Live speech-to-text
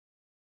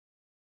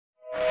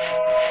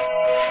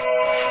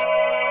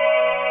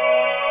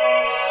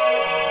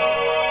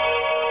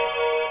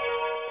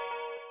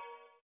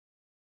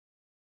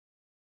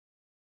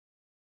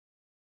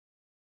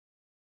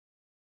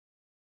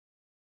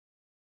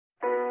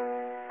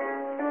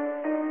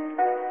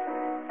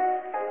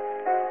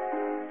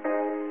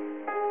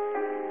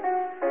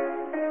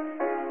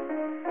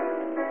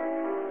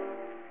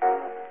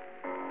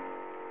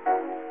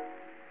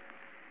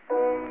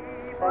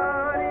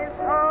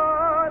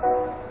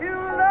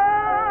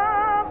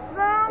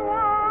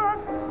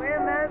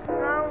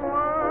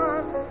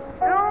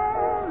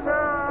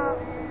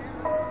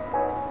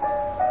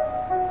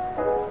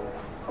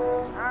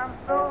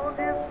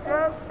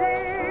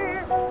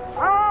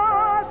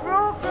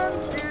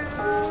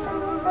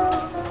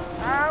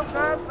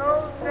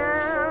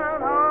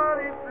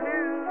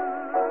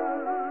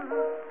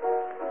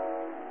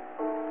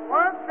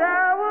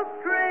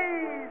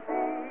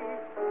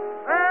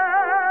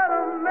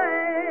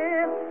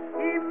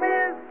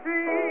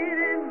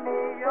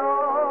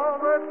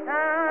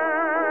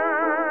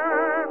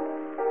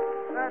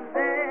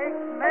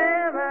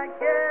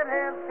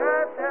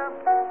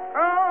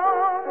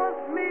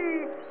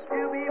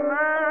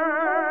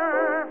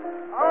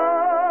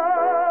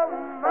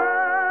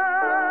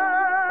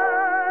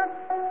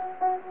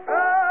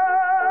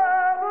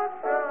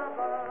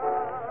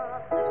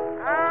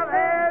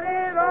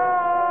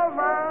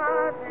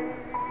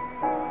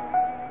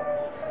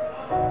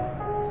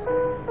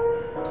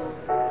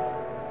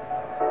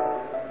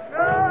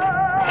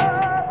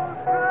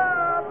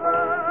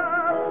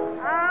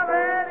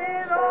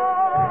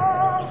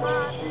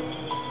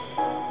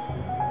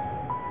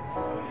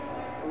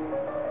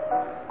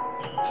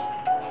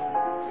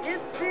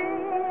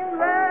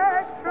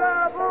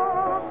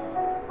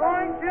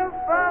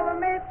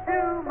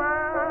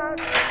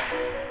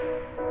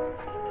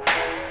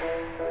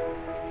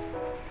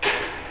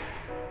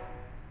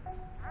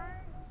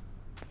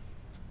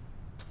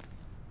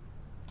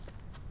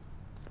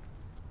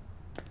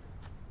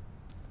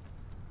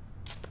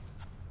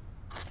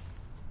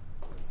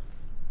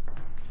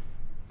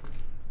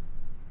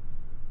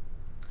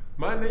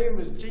My name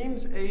is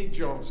James A.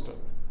 Johnston,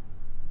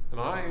 and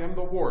I am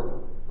the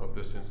warden of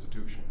this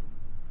institution.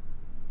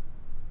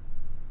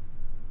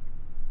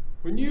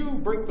 When you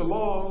break the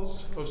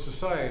laws of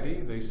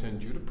society, they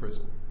send you to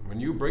prison. When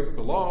you break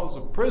the laws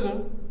of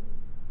prison,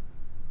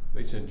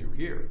 they send you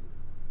here.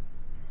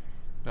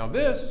 Now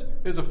this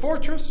is a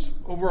fortress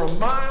over a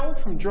mile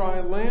from dry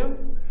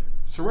land,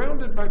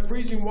 surrounded by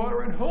freezing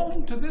water and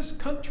home to this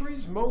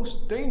country's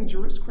most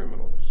dangerous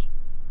criminals.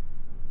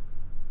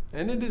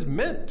 And it is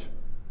meant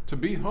to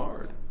be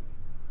hard,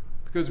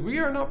 because we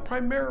are not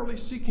primarily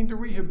seeking to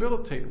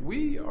rehabilitate,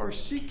 we are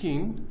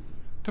seeking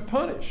to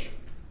punish.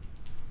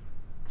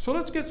 So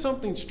let's get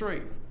something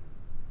straight.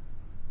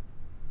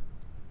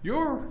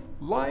 Your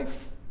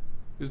life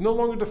is no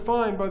longer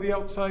defined by the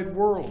outside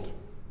world.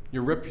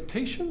 Your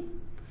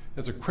reputation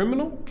as a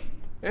criminal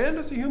and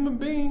as a human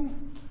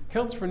being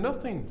counts for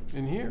nothing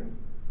in here.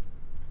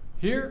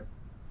 Here,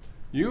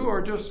 you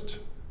are just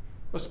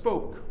a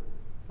spoke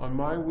on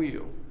my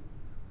wheel.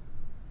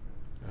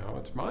 Now,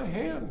 it's my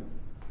hand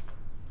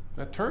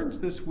that turns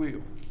this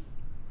wheel.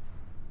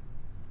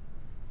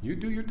 You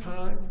do your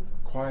time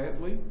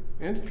quietly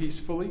and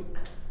peacefully.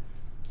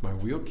 My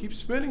wheel keeps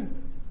spinning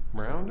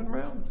round and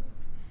round,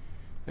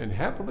 and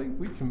happily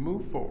we can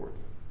move forward.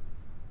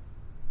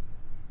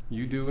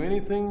 You do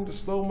anything to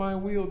slow my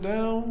wheel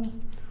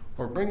down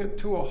or bring it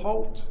to a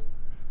halt,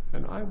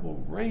 and I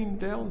will rain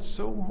down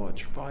so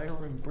much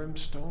fire and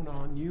brimstone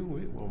on you,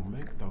 it will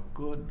make the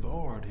good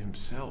Lord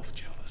himself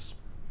jealous.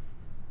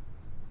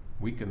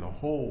 Week in the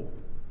hole.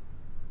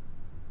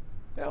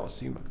 That'll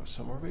seem like a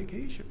summer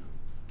vacation.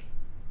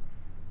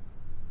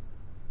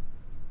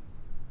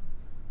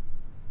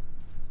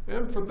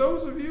 And for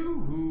those of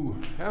you who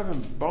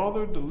haven't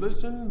bothered to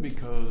listen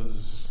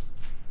because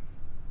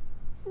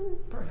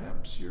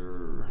perhaps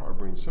you're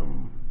harboring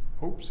some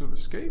hopes of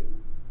escape,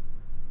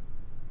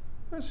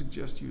 I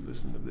suggest you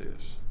listen to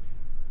this.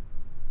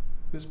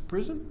 This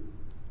prison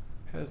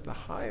has the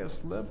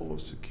highest level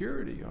of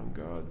security on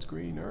God's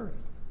green earth.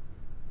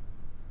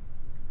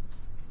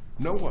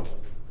 No one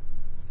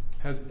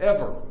has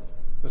ever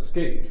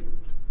escaped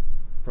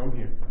from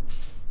here.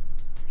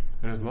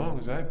 And as long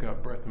as I've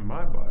got breath in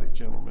my body,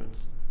 gentlemen,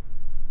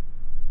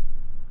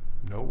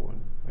 no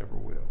one ever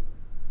will.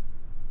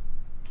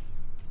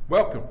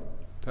 Welcome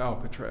to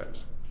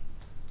Alcatraz.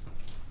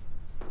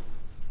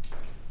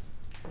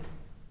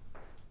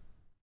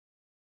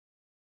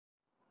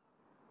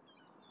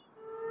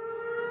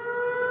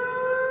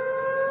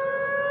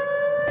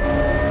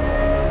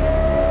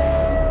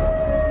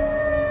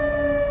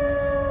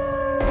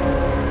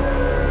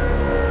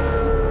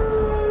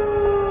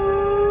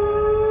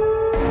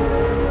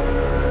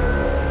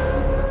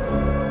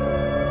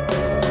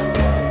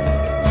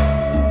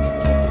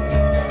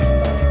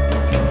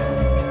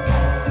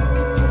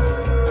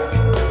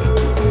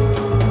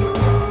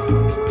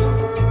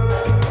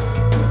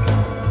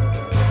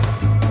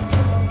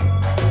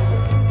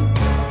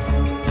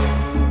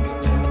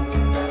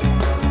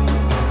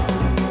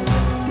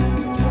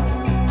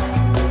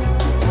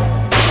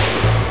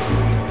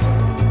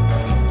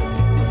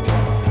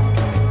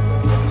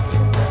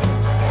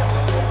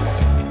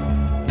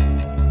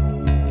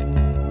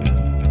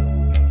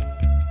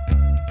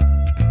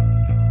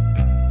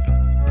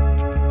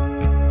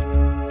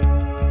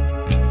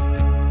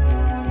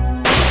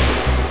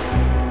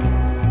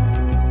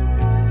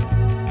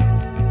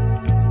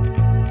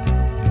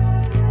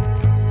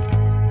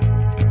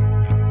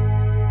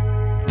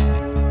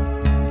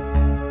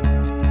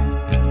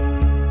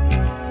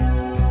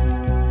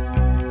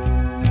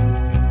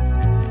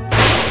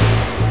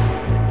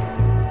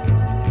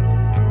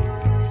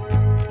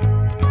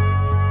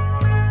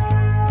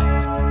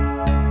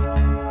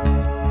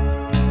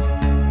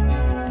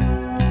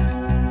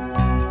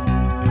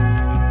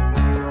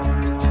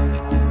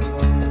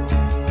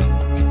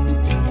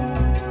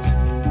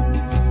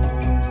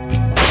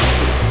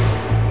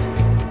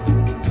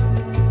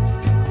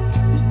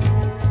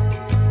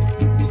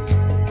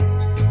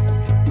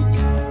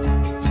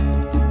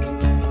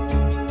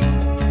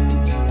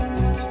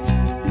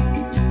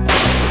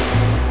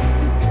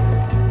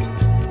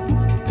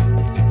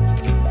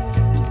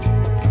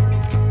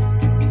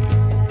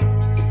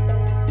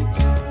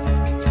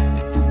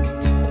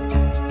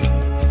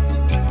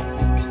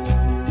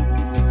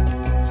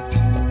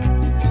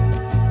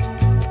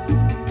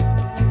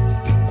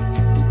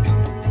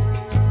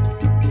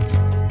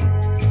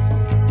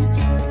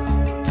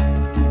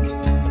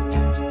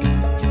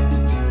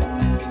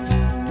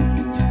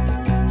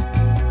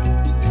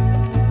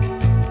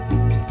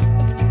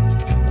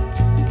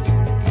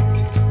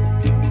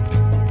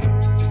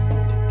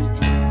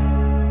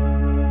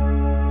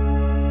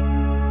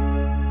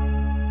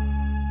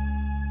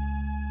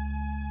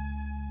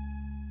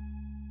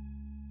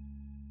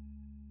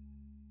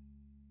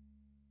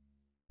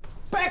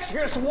 Backs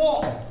against the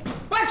wall!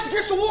 Backs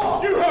against the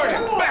wall! You heard it!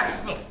 Come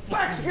on.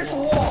 Backs against the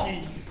wall!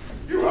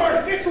 You heard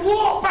it! Against the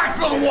wall! Backs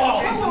to the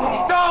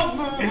wall! Don't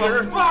move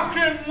your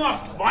fucking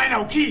muscle! I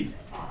know, keys!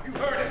 You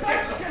heard it!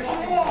 Against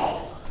the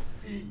wall!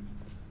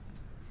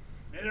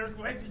 Miller,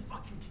 where's his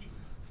fucking keys?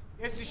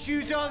 Guess the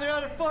shoe's on the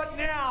other foot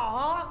now,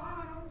 huh?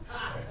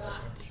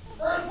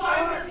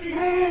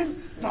 Man!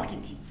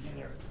 Fucking key.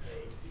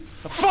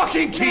 The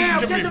fucking key! Now,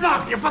 Get get them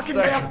off, you fucking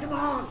man! Come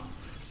on.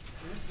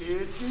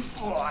 This is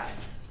boy.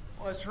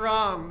 What's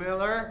wrong,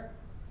 Miller?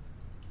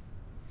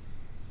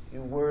 You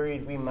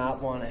worried we might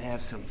want to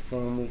have some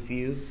fun with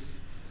you?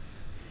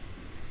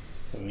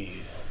 Or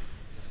you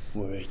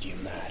worried you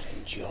might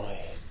enjoy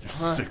it? You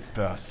sick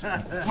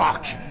bastard.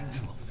 Fuck!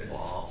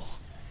 Whoa.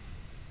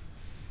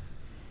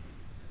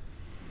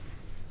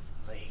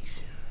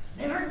 Listen.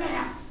 Never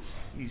now!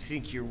 You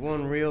think you're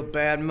one real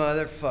bad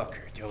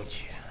motherfucker,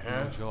 don't you,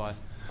 huh? Joe,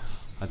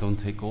 I don't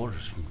take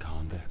orders from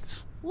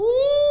convicts.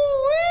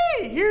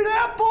 Woo-wee! Hear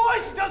that,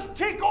 boys? He doesn't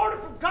take order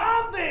from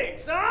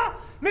convicts, huh?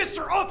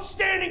 Mr.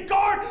 Upstanding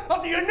Guard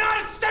of the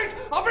United States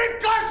of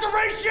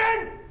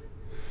Incarceration!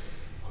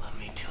 Let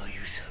me tell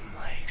you something,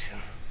 Laxon.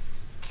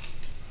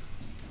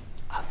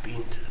 I've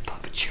been to the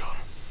puppet show.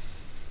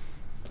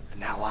 And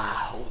now I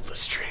hold the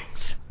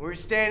strings. We're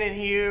standing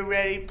here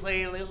ready to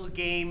play a little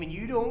game, and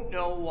you don't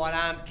know what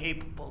I'm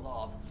capable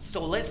of.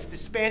 So let's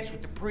dispense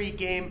with the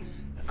pregame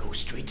and go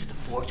straight to the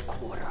fourth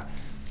quarter.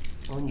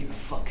 On your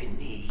fucking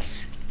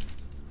knees.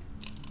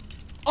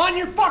 On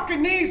your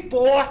fucking knees,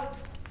 boy!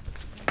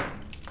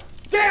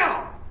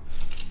 Down!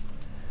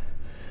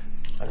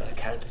 I'm gonna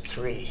count to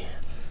 3,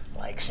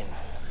 Laxon.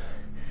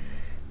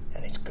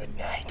 And it's good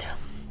night.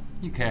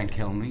 You can't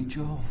kill me,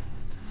 Joe.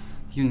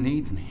 You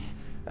need me.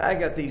 I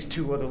got these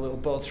 2 other little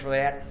bolts for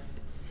that.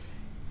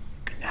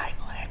 Good night,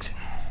 Laxon.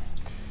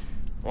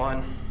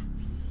 1,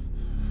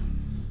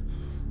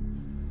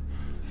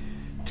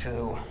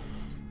 2.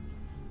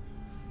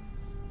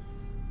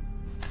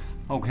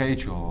 Okay,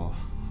 Joe.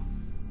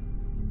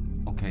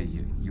 Okay,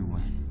 you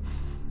win.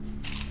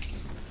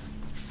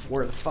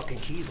 Where are the fucking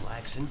keys,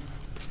 Laxon?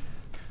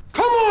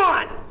 Come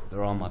on!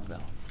 They're on my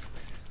belt.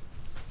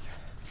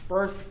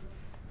 Bert,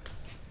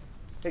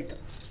 take them.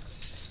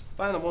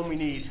 Find the one we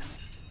need.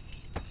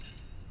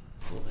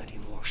 Pull any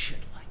more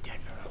shit like that,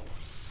 or I'll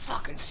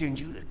fucking send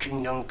you to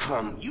Kingdom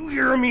Come. You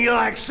hear me,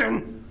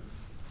 Laxon?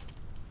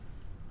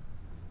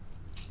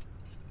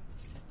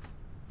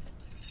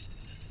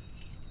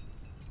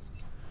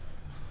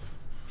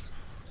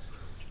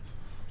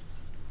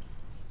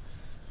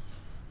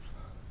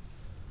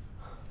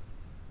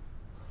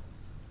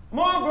 Come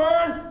on,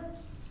 Bern!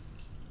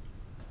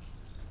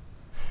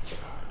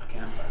 I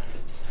can't find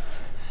it.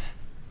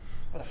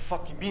 What the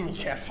fuck you mean you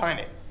can't find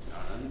it?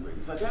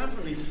 It's like down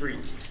from these 3.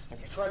 Have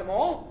you tried them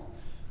all?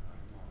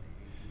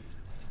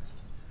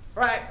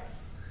 Right.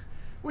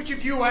 Which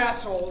of you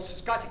assholes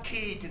has got the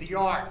key to the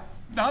yard?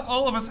 Not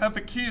all of us have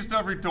the keys to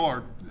every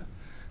door.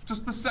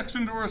 Just the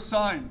section we're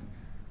assigned.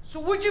 So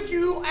which of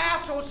you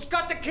assholes has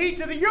got the key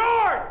to the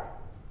yard?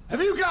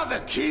 Have you got the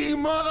key,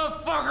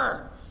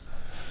 motherfucker?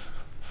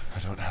 I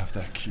don't have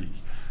that key.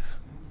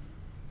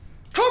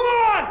 Come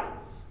on!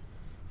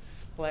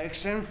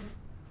 Laxon,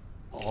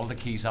 All the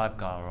keys I've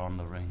got are on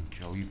the ring,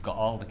 Joe. You've got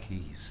all the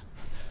keys.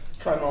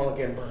 try them all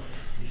again, Bern.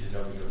 You should know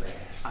your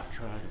ass. I've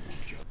tried them,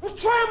 Joe. Well,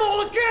 try them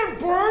all again,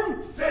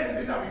 Bern! Said you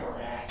should know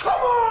your ass. Come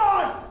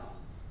on!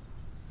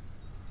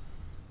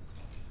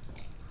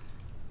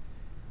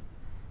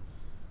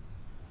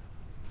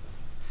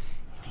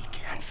 If you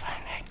can't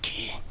find that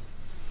key,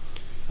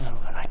 I'm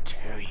gonna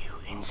tear you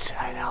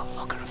inside out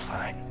looking to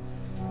find.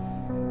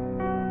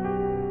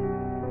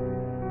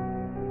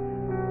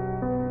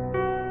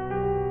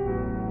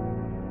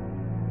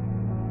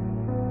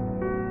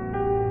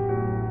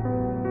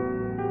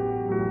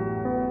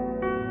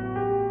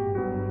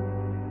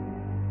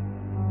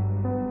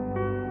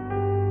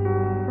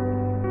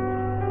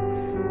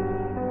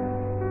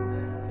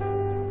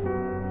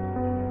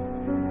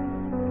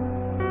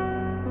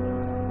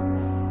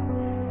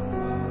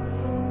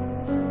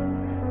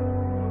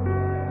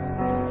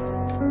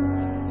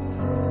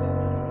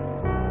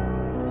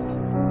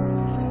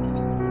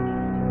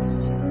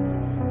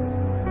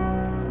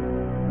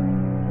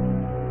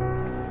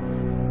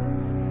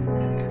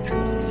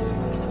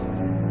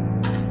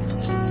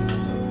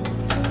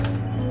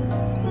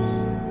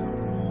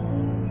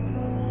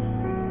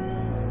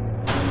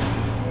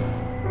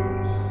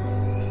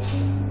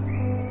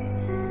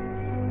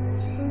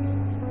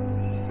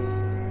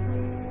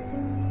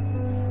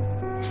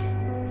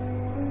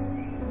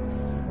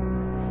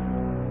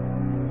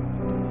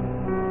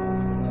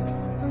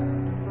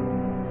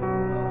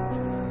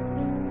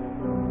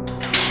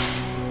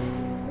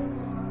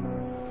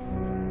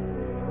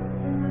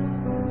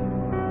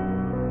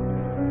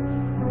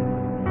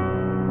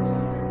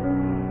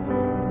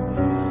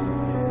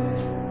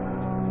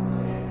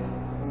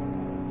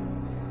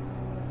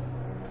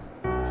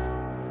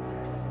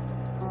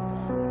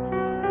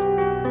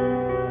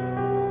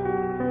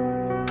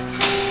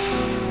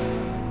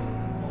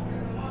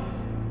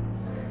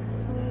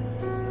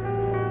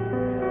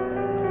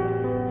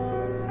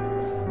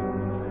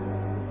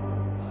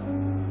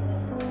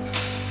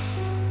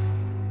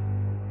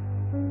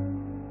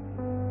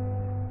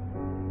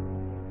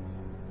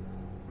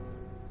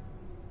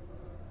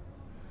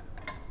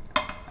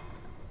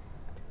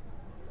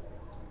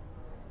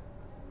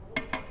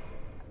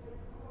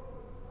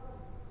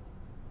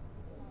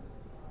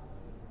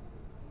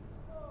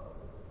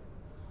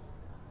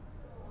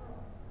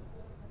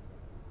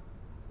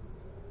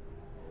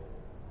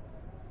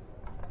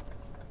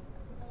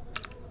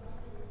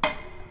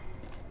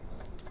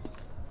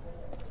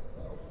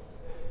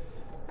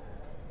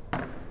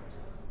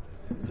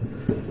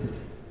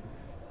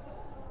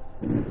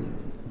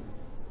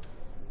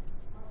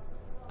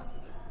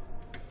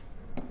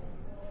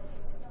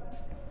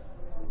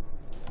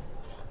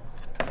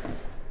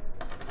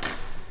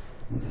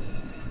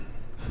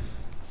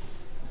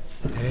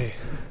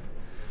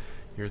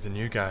 the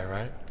new guy,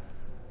 right?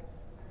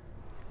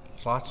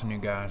 There's lots of new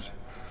guys.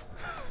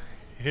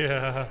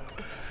 Yeah.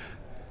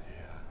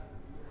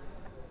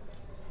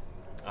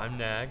 I'm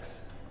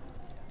Nags.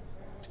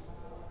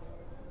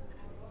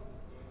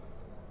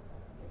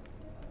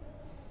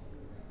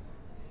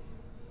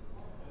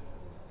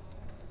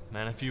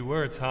 Man, a few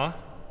words, huh?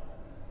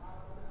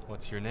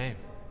 What's your name?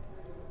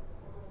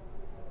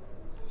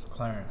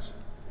 Clarence.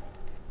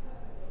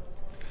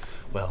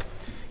 Well,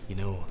 you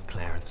know,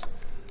 Clarence,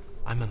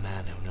 I'm a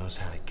man who knows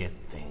how to get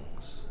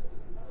things.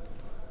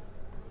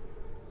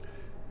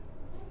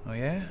 Oh,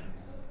 yeah?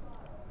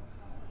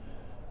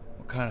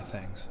 What kind of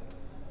things?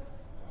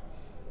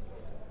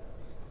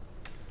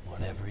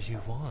 Whatever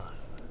you want.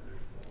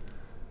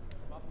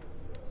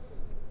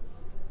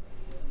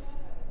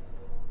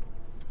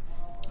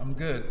 I'm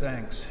good,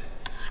 thanks.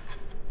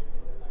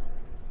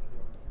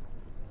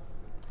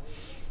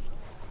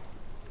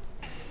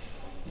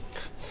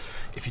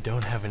 If you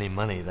don't have any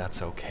money,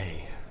 that's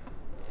okay.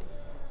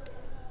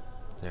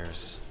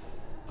 There's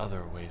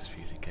other ways for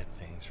you to get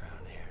things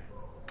around here.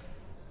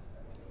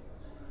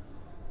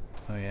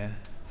 Oh, yeah?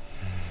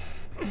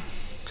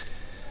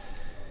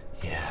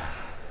 Yeah.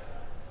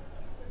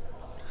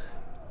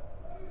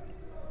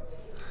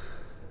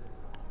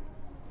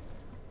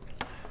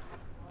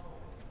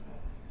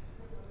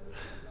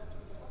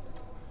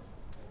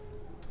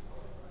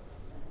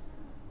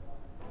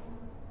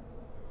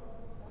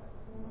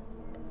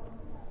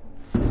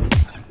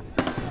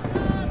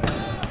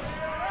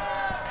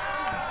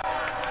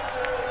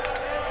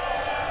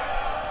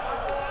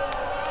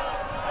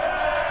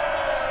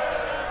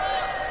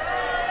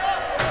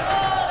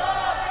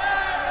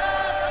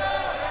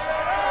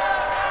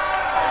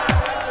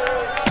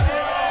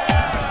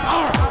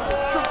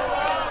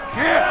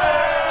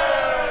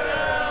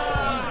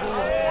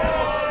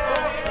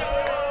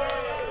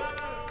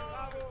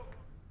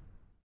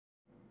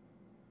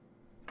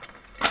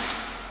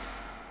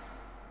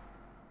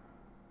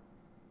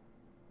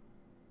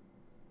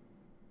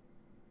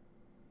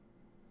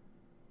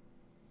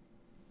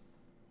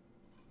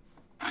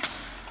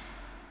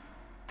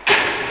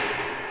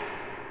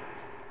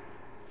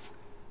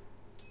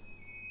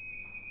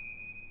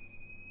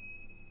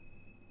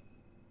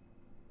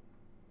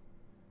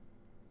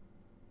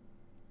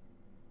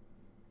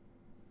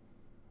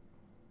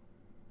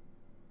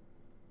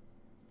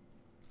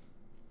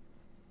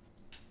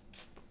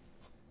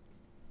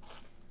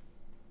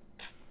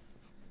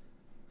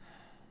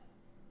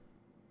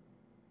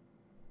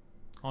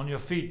 On your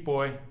feet,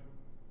 boy.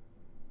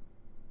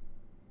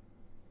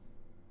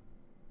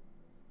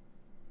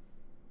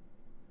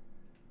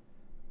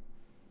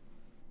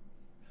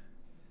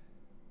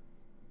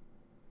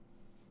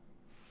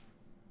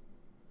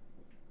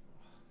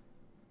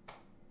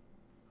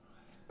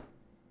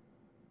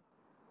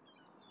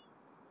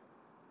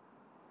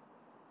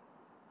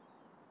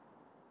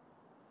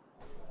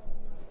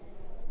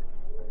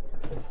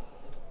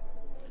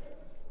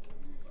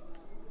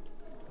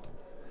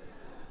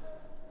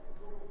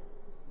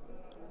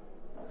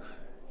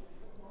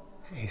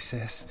 Hey,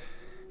 sis.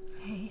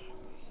 Hey.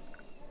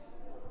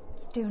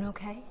 Doing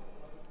okay?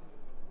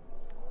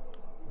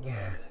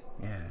 Yeah,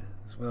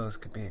 as well as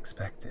could be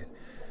expected.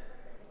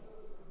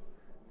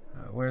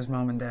 Where's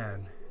Mom and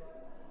Dad?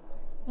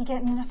 You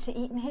getting enough to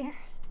eat in here?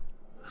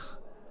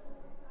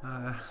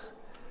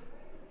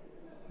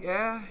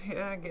 Yeah,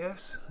 I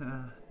guess.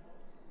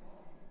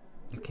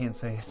 I can't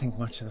say I think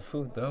much of the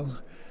food, though.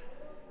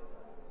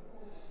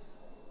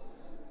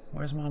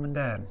 Where's Mom and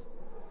Dad?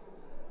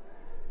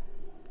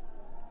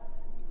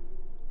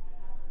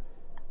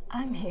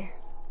 I'm here.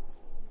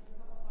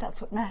 That's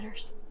what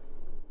matters.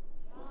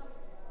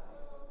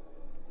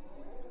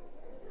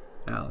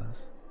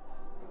 Alice.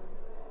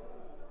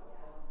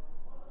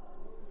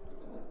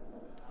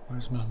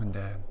 Where's Mom and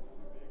Dad?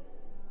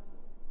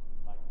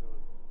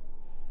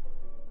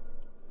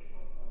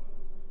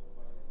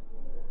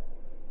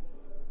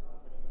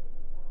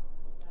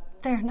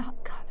 They're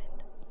not coming.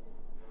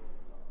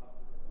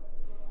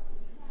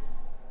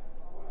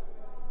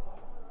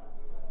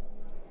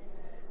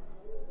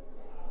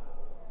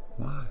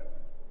 Why?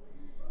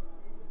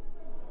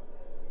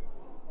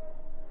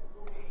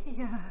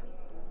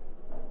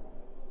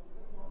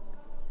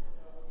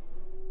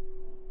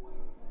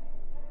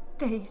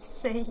 They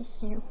say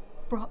you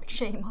brought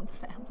shame on the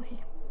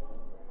family.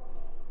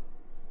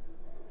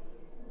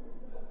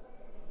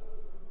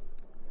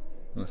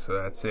 Well,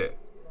 so that's it.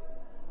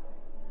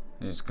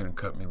 You're just gonna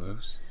cut me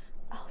loose?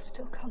 I'll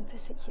still come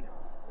visit you.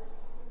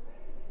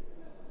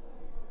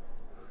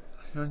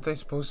 Aren't they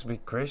supposed to be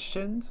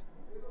Christians?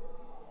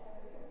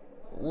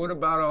 What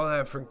about all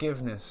that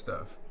forgiveness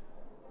stuff?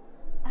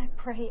 I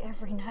pray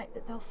every night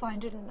that they'll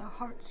find it in their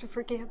hearts to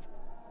forgive.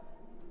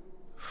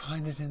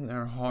 Find it in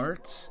their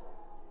hearts?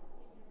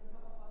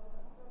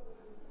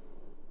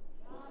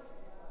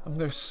 I'm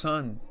their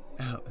son,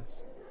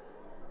 Alice.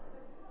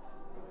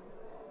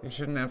 You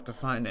shouldn't have to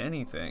find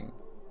anything.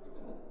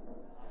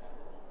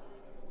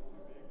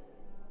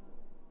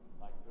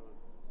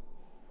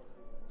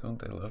 Don't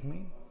they love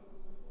me?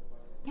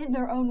 In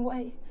their own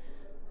way.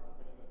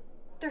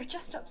 They're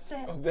just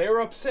upset. Oh, they're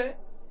upset?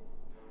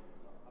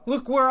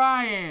 Look where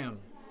I am.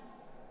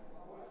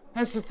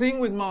 That's the thing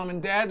with Mom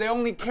and Dad. They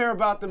only care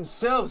about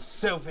themselves,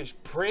 selfish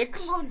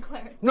pricks. Come on,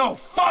 Clarence. No,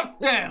 fuck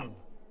them!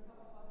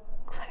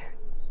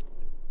 Clarence.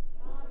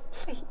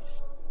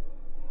 Please.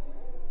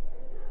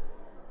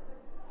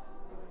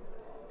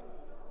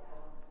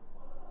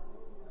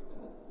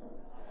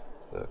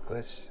 Look,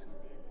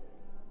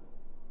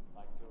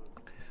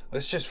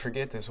 let's just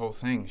forget this whole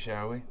thing,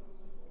 shall we?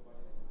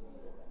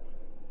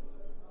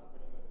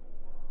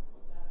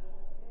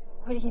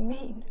 What do you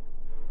mean?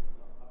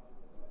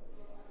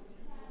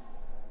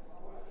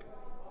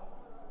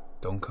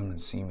 Don't come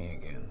and see me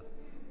again.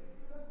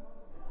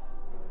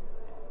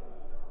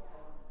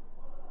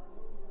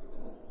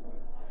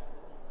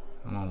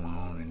 I'm on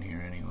my own in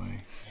here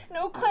anyway.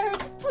 No,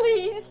 Clarence,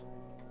 please.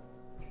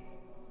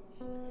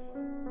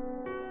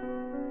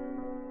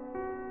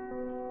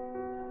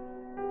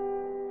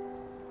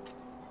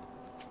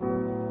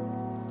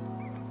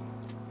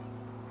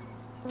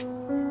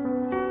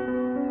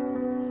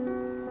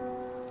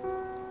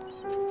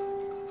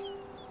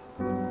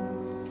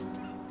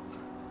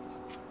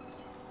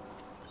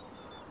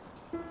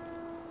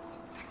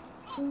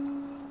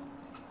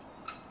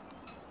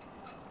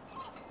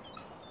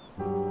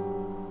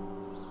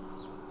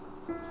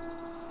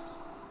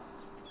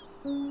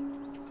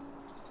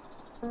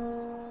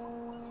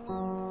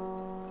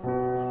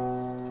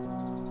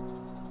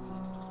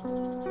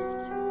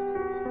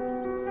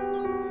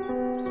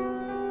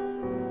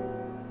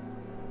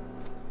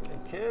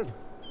 Kid.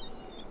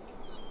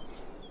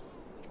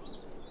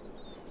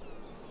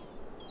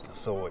 I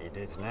saw what you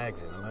did to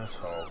Nags in the mess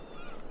hall.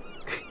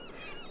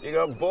 You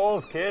got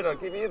balls, kid, I'll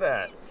give you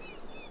that.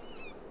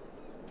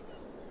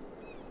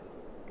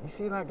 You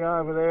see that guy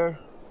over there?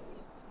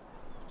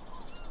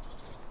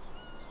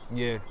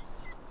 Yeah.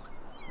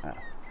 Ah,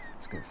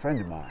 he's a good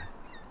friend of mine,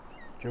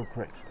 Joe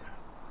Kreitzer.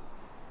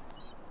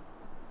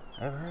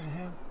 Ever heard of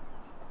him?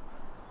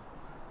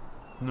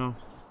 No.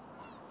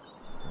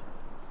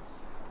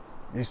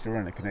 Used to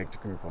run a connector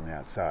group on the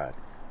outside.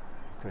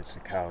 Quits the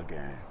Kyle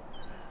gang.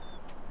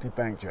 Did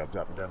bank jobs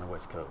up and down the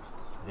West Coast.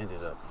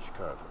 Ended up in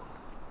Chicago.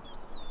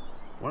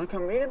 Want to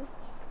come meet him?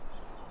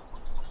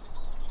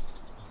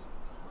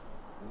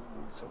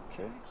 It's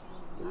okay.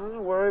 Nothing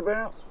to worry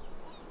about.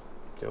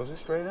 Joe's a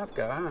straight-up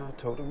guy. I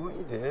told him what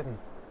you did, and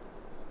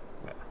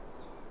well,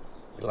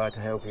 he'd like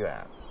to help you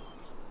out.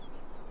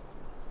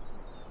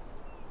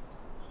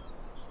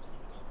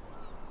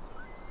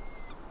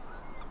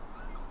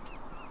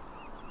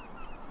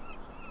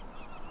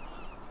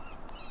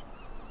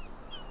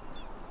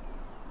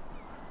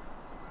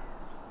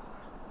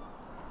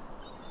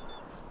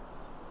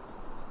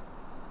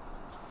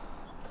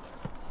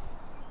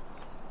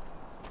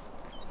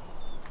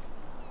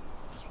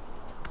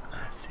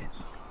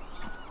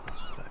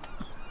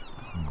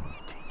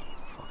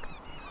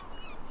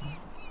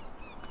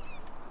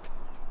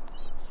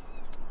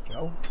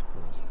 Joe?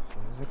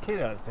 This is the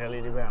kid I was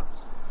telling you about.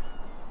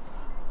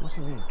 What's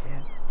his name,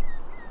 kid?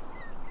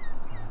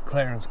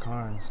 Clarence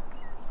Carnes.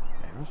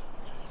 Clarence?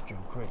 Joe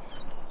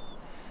Kreitzer.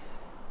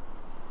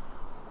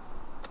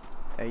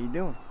 How you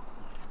doing?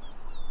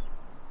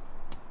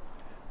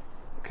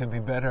 Could be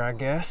better, I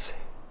guess.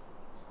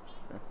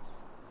 It's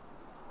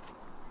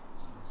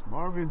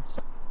Marvin.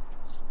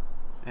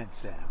 And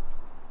Sam.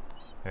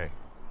 Hey.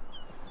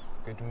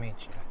 Good to meet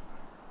you.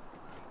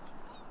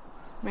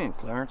 Man,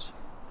 Clarence.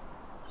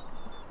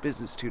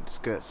 Business to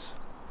discuss.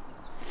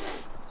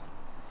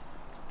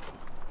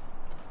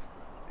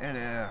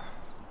 That,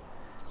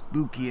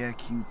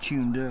 Bukiak you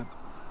tuned up.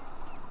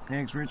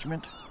 Eggs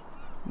Richmond?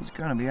 He's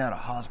gonna be out of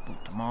hospital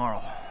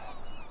tomorrow.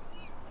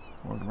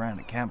 Word around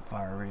the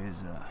campfire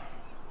is,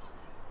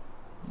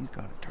 you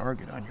got a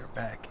target on your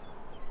back.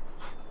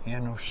 Yeah,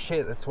 no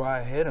shit, that's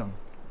why I hit him.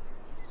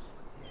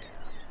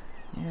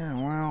 Yeah,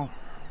 well,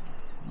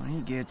 when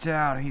he gets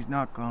out, he's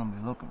not gonna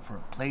be looking for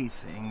a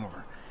plaything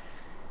or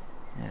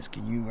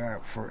asking you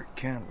out for a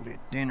candlelit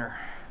dinner.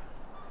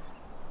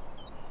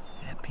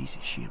 That piece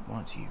of shit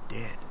wants you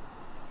dead.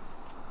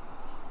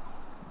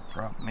 The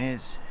problem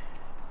is,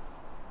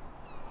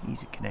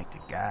 he's a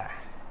connected guy.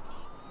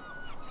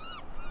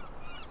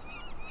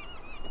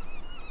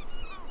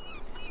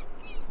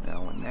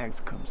 Now, when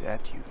Nags comes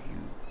at you,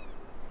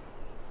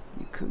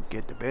 you could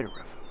get the better of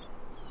him.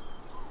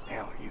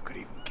 Hell, you could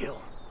even kill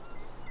him.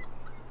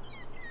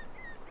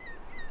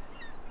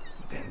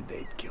 Then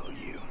they'd kill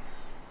you.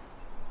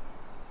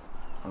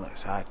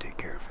 Unless I take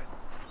care of it.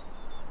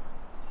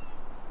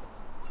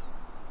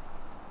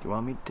 Do you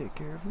want me to take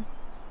care of it?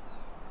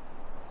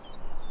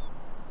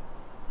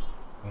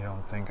 You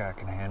don't think I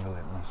can handle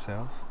it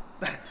myself?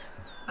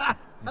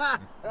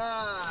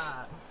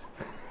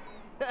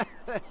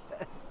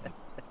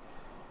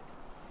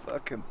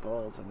 Fucking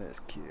balls on this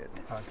kid.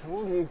 I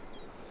told you.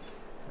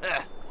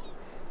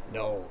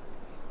 No,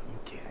 you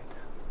can't.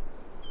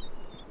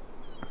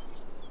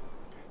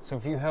 So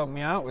if you help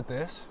me out with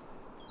this,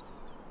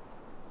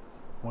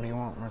 what do you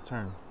want in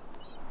return?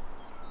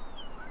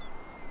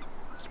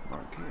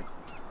 Smart kid.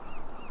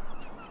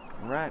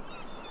 All right.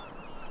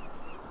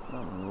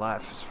 Nothing in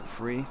life is for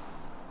free.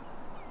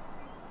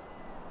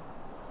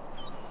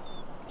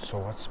 So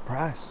what's the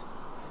price?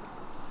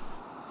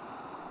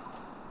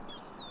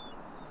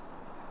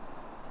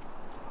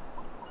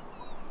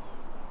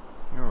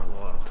 Your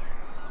loyalty.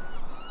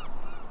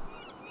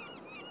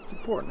 It's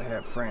important to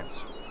have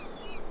friends.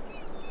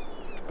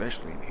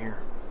 Especially in here.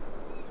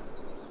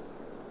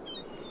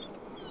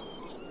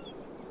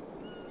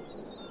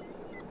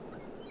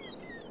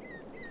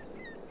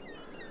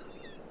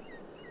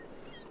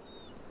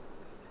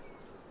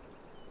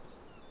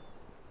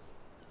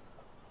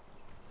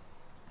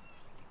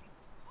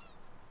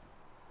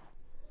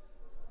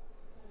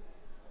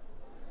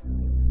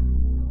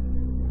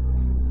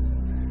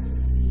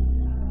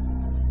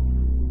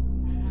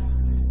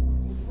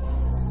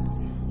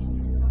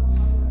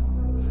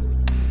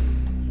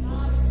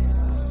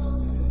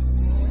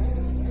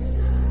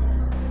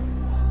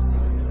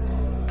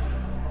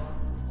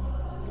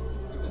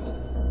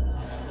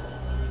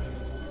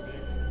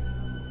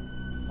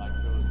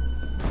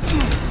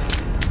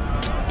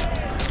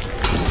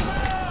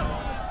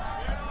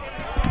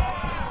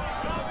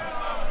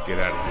 Get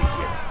out of here,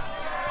 kid.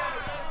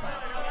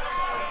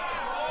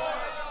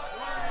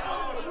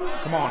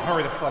 Come on,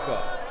 hurry the fuck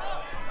up.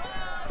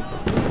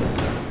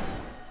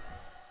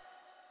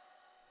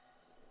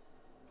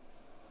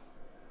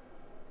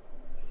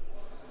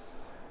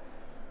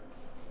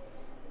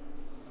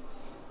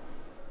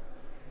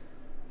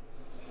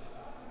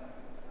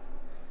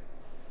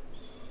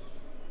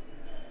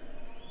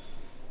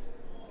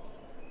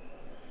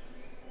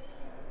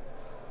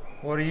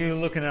 What are you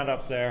looking at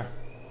up there?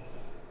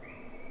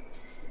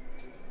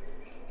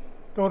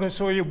 Thought I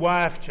saw your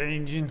wife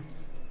changing.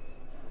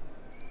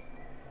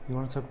 You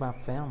want to talk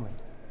about family?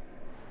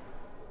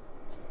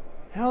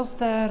 How's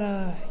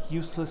that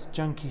useless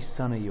junkie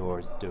son of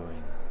yours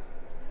doing?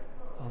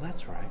 Oh,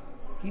 that's right.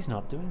 He's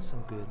not doing so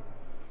good.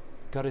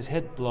 Got his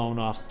head blown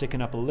off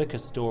sticking up a liquor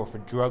store for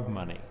drug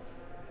money.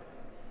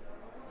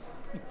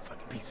 You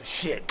fucking piece of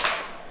shit.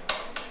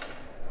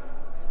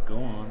 Go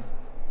on.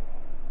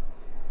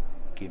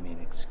 Give me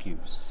an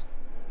excuse.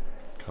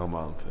 Come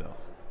on, Phil.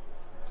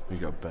 We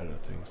got better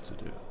things to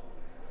do.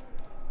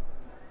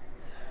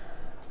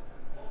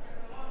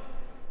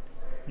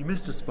 You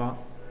missed a spot.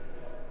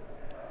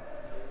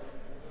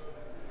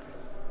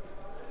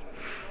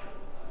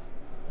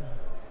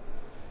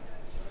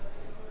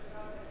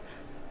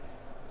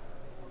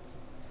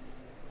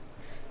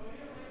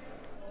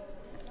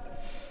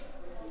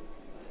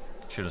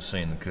 Should have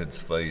seen the kid's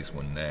face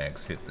when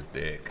Nags hit the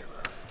deck.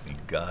 He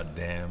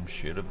goddamn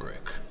shit a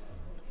brick.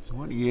 So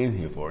what are you in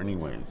here for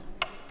anyway?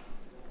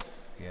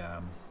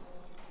 Yeah,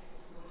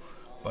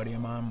 buddy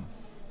of mine,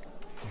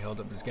 we held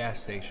up this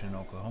gas station in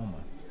Oklahoma.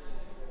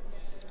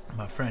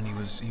 My friend, he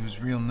was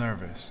real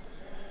nervous.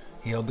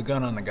 He held the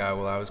gun on the guy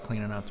while I was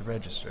cleaning out the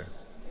register.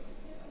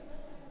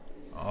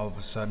 All of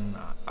a sudden,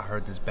 I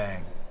heard this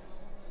bang.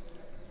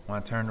 When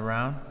I turned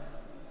around,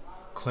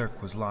 the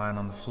clerk was lying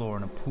on the floor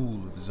in a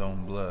pool of his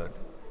own blood.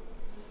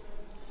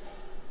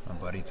 My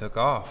buddy took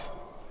off.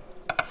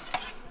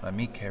 Let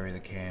me carry the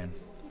can.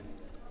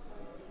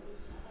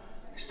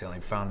 I still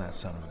ain't found that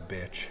son of a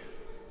bitch.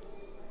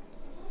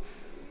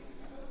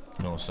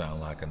 Don't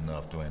sound like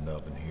enough to end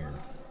up in here.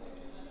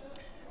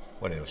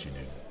 What else you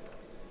do?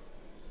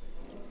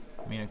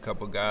 Me and a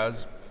couple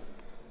guys,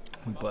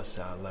 we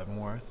busted out of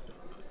Leavenworth.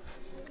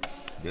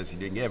 Guess you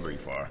didn't get very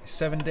far.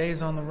 7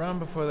 days on the run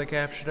before they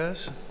captured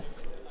us.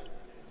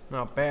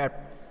 Not bad.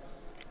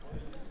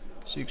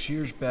 6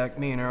 years back,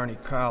 me and Ernie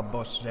Kyle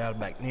busted out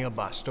of McNeil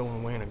by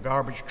stowing away in a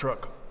garbage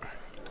truck.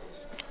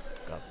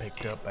 Got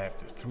picked up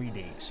after 3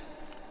 days.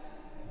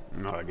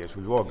 No, I guess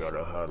we've all got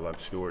our hard luck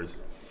stories.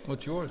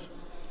 What's yours?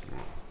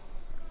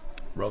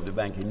 Robbed a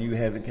bank in New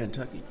Haven,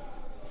 Kentucky.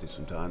 Did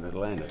some time in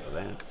Atlanta for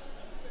that.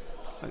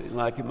 I didn't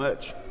like it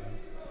much.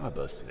 I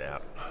busted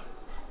out.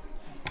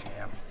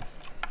 Yeah.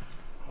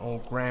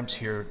 Old Gramps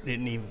here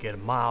didn't even get a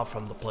mile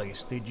from the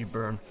place, did you,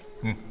 Bern?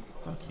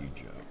 Fuck you,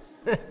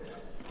 Joe.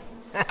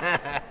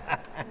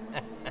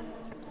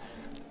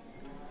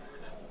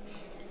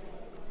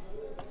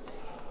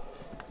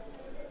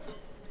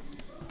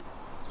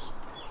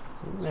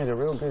 You made a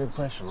real good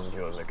impression on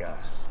Joe, the guy.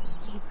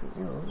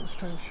 You know, a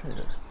straight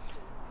shooter.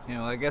 You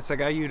know, I guess I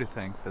got you to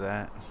thank for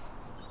that.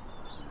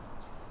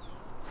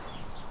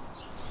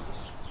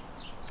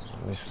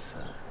 Listen,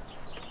 son.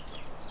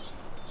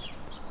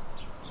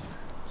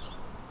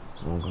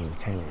 I'm gonna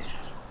tell you.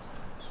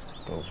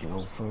 Goes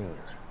no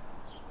further.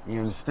 You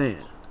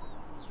understand?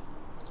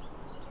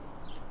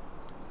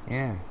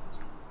 Yeah.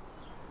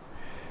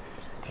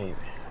 Okay, then.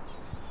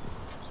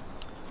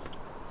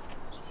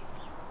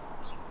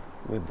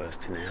 We're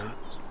busting out.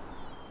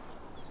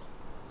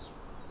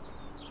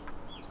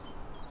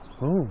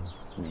 Who?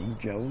 Me,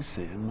 Joe,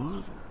 Sam,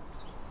 Marvin.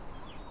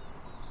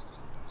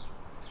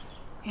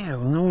 Yeah,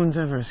 well, no one's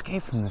ever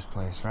escaped from this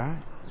place,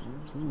 right?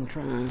 I'm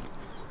trying.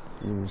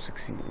 I'm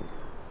succeeding.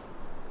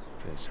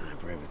 First time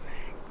for everything.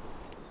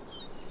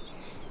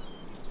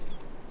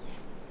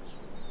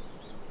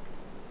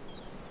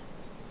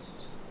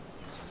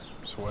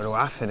 So where do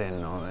I fit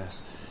in all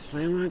this?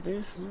 Playing like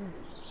this,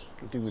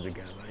 could do with a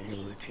guy like you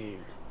on the team.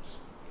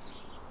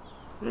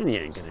 And you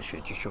ain't gonna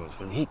shoot your shorts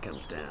when he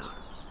comes down.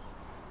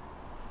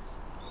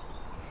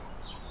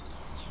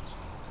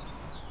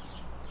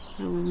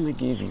 How long they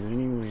give you,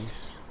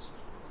 anyways?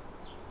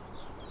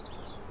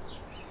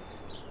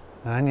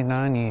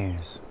 99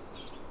 years.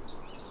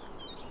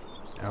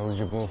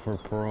 Eligible for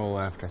parole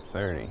after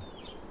 30.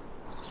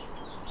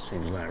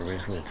 Seems like a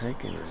risk we're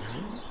taking,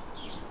 huh?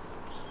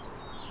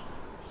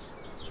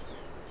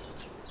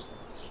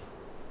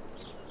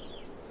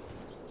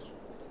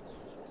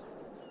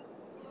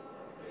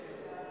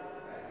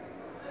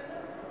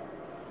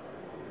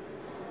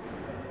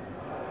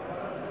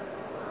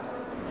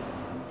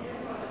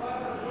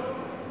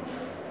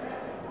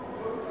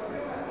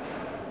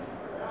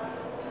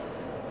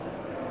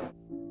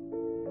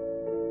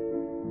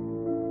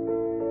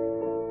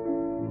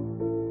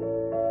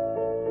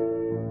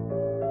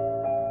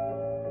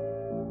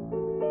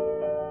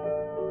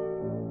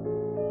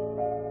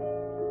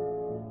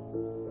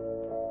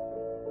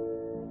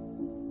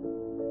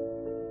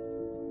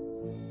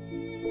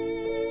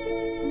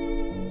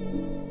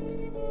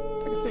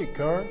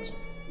 Cards.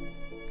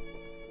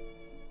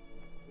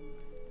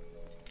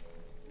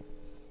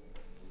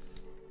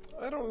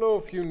 I don't know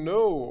if you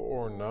know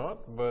or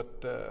not, but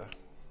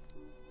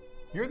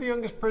you're the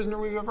youngest prisoner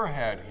we've ever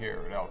had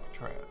here at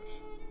Alcatraz.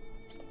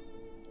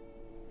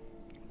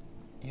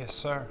 Yes,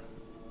 sir.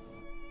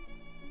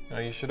 Now,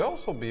 you should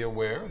also be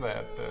aware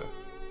that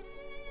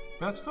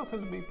that's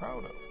nothing to be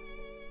proud of.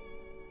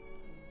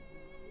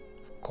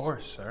 Of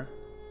course, sir.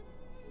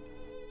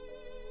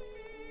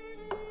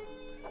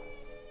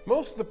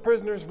 Most of the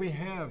prisoners we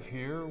have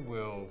here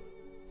will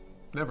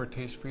never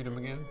taste freedom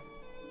again.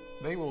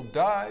 They will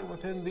die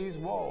within these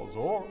walls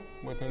or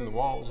within the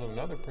walls of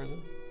another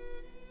prison.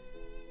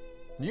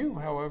 You,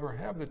 however,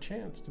 have the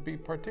chance to be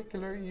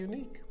particularly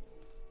unique.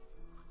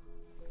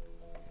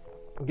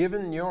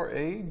 Given your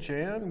age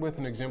and with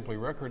an exemplary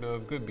record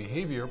of good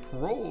behavior,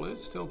 parole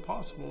is still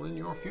possible in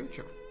your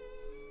future.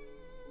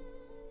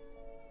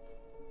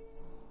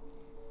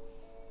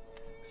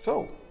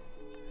 So,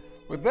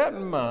 with that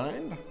in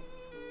mind,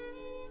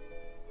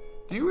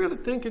 do you really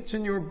think it's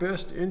in your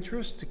best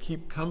interest to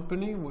keep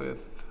company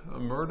with a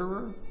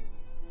murderer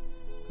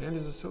and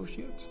his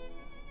associates?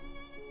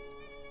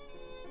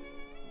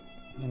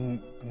 A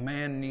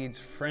man needs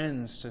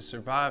friends to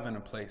survive in a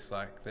place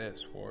like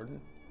this,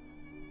 Warden.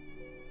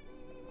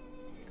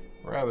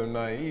 Rather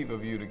naive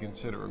of you to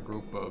consider a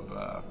group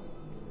of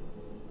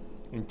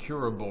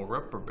incurable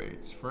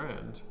reprobates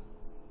friends.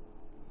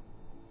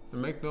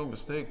 And make no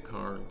mistake,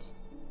 Carnes,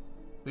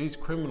 these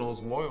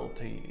criminals'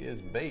 loyalty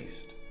is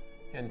based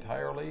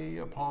entirely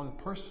upon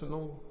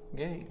personal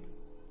gain.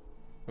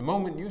 The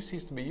moment you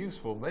cease to be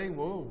useful, they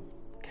will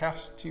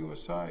cast you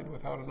aside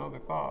without another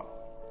thought.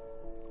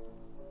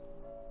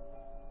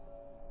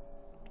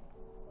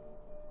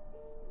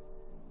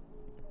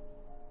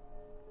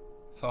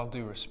 With all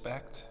due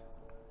respect,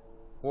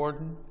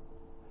 Warden,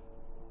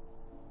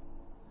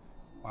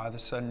 why the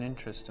sudden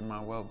interest in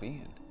my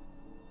well-being?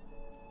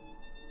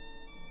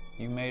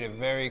 You made it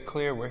very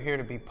clear we're here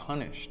to be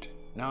punished,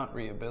 not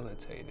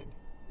rehabilitated.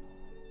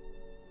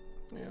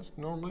 Yes,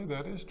 normally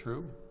that is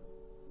true.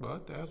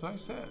 But as I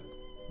said,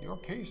 your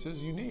case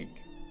is unique.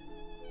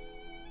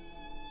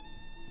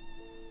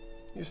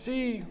 You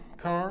see,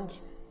 Carnes,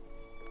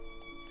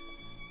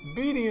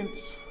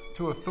 obedience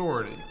to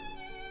authority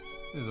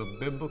is a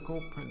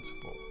biblical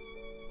principle.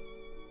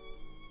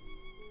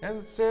 As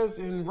it says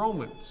in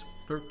Romans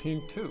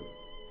 13:2,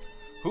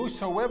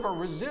 whosoever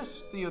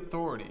resists the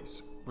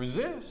authorities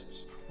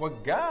resists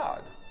what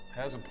God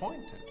has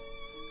appointed,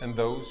 and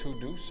those who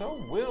do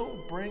so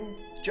will bring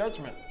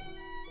judgment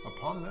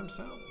upon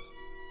themselves.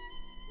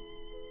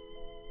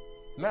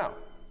 Now,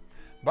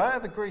 by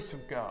the grace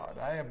of God,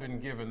 I have been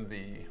given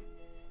the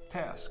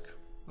task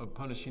of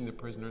punishing the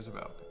prisoners of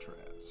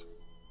Alcatraz.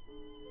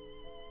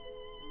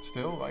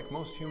 Still, like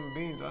most human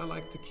beings, I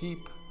like to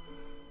keep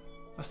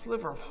a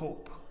sliver of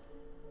hope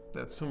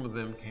that some of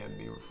them can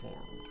be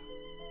reformed.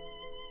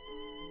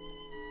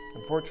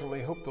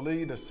 Unfortunately, hope to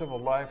lead a civil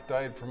life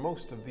died for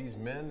most of these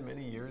men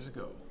many years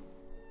ago.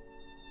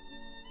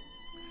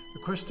 The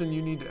question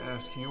you need to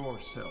ask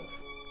yourself,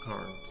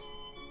 Carnes,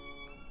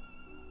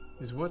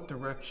 is what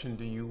direction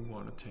do you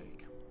want to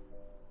take?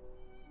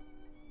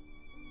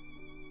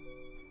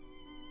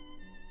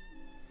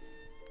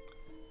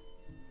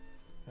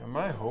 And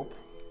my hope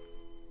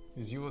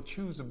is you will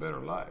choose a better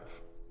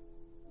life.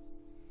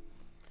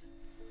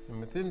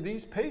 And within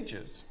these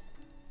pages,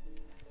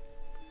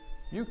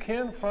 you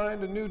can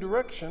find a new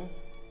direction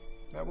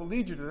that will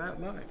lead you to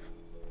that life.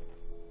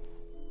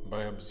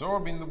 By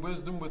absorbing the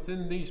wisdom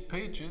within these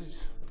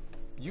pages,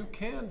 you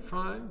can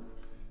find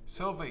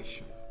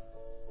salvation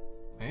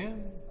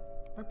and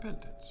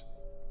repentance.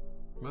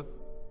 But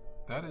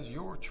that is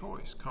your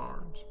choice,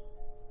 Carnes.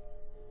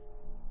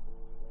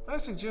 I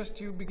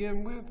suggest you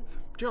begin with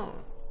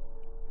John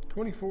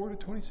 24 to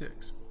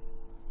 26.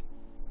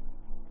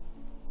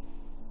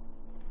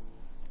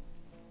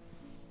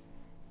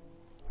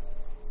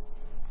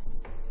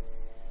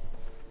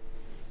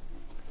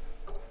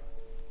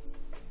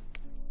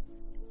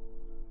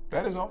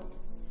 That is all.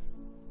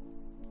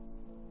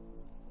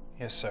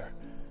 Yes, sir.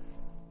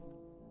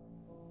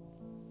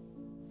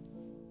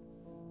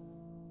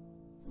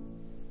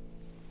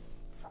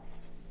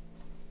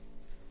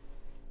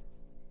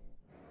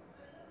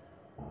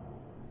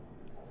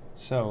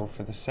 So,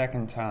 for the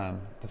second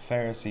time, the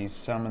Pharisees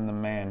summoned the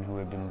man who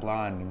had been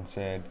blind and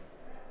said,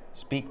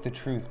 "Speak the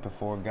truth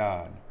before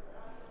God.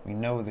 We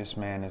know this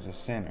man is a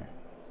sinner."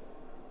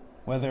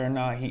 "Whether or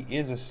not he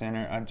is a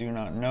sinner, I do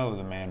not know,"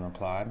 the man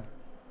replied.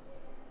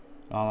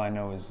 "All I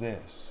know is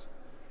this.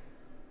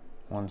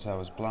 Once I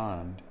was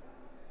blind,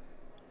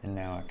 and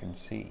now I can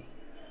see."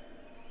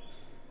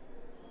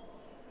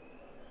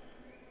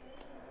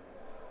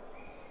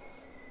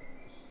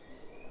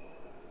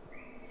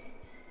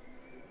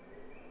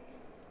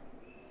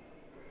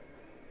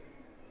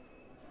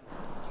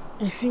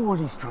 You see what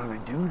he's trying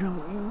to do, don't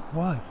you?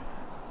 What?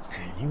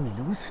 Turn you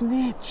into a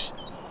snitch.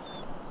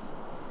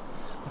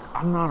 Look,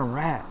 I'm not a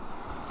rat.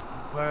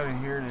 I'm glad to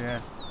hear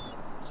that.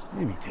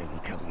 Let me tell you a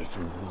couple of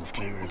things,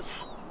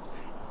 Clarence.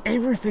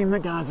 Everything the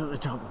guys at the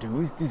top do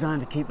is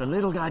designed to keep the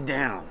little guy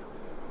down.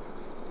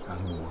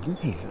 And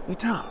he's at the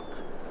top.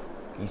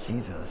 He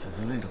sees us as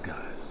the little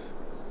guys.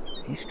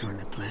 He's trying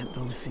to plant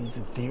those seeds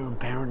of fear and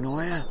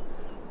paranoia,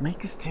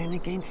 make us turn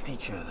against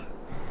each other.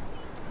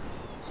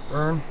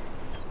 Vern,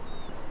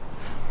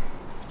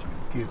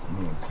 give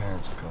me and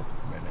Clarence a couple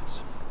of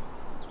minutes.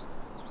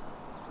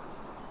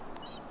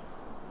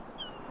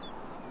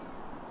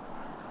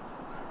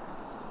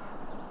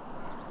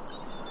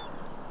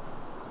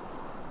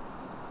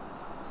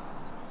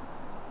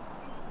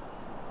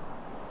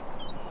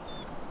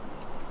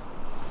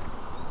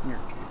 Here,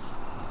 kid.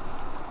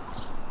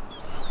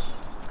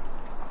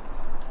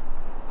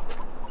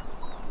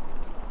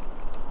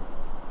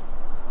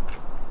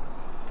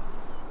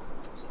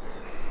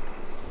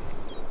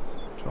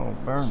 So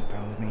Vern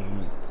told me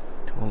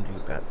he told you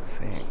about the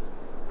thing.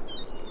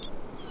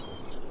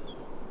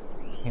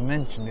 He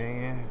mentioned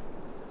it, yeah.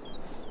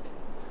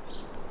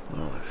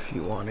 Well, if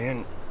you want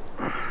in,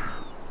 I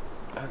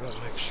gotta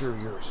make sure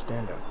you're a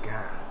stand-up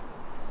guy.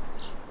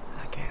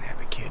 I can't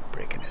have a kid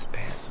breaking his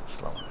pants and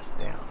slowing us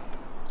down.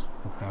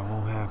 But that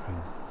won't happen.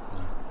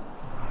 Well,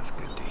 that's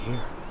good to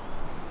hear.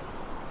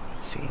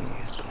 Seeing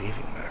is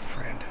believing, my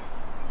friend.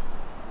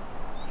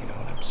 You know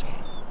what I'm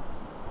saying?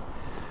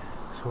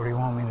 So what do you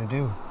want me to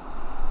do?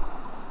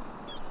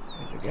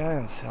 There's a guy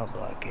in cell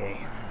block A,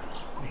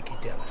 Mickey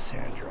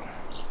D'Alessandro.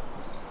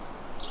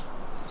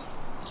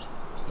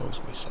 Owes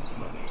me some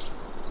money.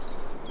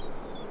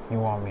 You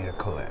want me to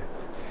collect?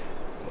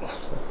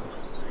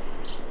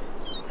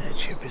 That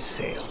ship has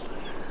sailed.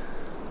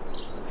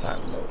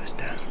 Final notice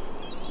down.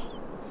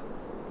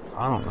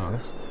 I don't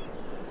notice.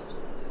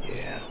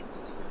 Yeah.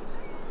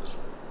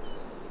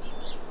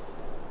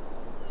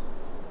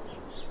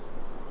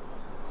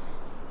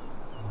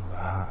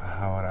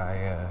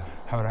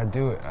 How would I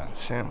do it?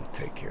 Sam will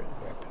take care of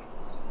the weapon.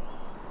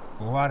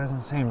 Well, why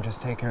doesn't Sam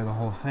just take care of the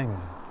whole thing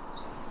then?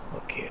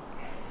 Look, kid.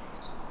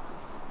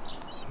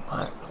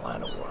 My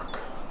line of work.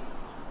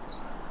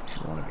 If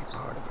you want to be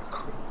part of a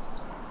crew,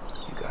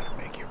 you gotta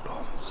make your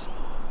bones.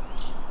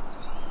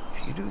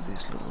 If you do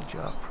this little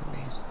job for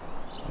me,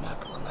 I'm not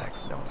gonna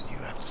relax knowing you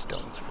have the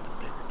stones for the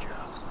bigger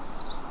job.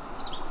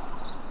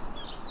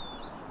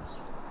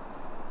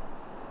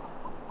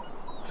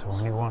 So when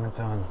do you want it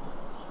done?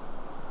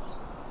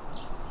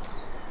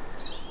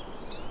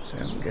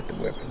 Sam will get the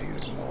weapon to you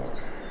tomorrow.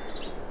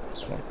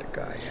 Point the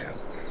guy out.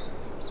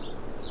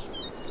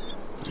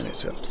 And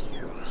it's up to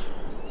you.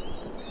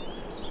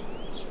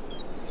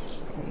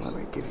 Well, let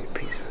me give you a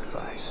piece of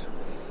advice.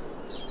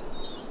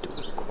 Do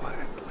it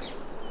quietly.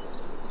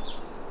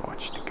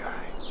 Watch the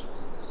guy.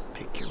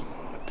 Pick your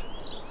moment.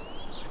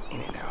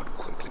 In and out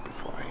quickly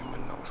before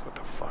anyone knows what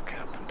the fuck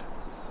happened.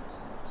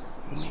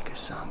 You make a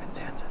song and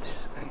dance of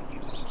this, and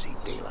you won't see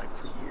daylight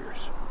for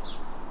years.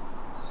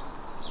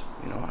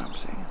 You know what I'm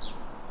saying?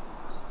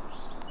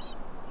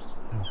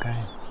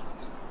 Okay.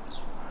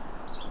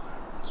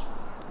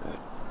 Good.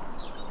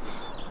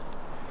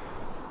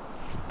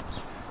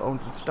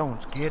 Bones and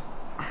stones, kid.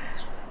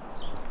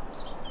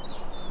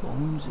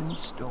 Bones and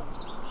stones.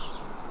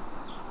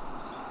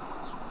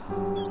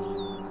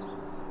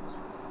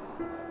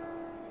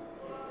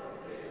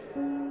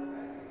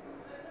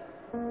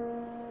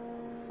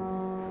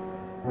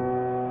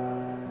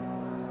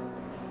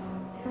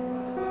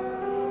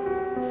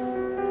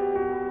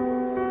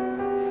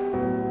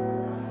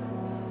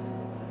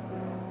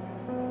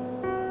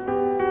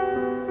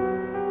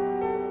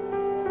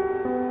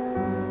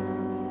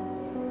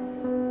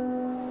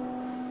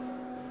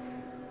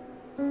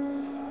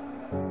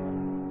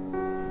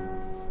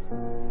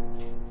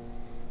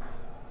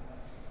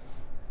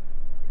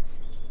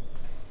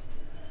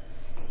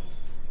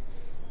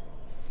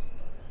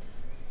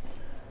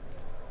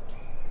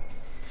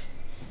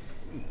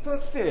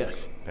 What's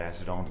this?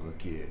 Pass it on to the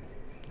kid.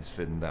 It's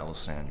fitting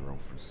D'Alessandro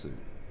for suit.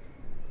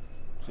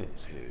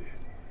 Says who?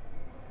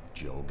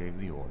 Joe gave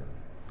the order.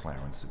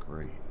 Clarence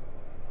agreed.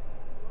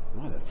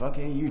 Why the fuck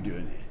ain't you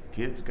doing it?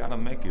 Kid's gotta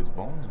make his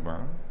bones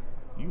burn.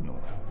 You know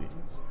how it is.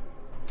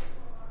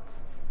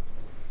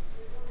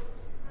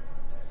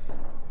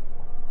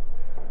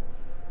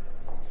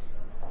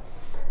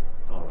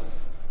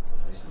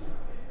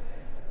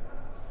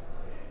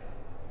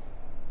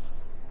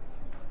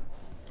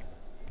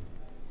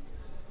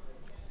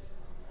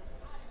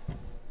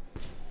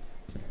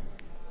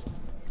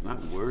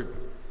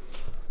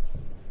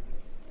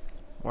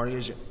 party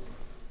is it?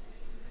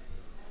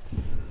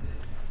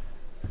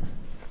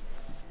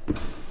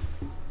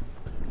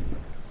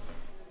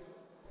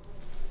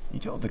 You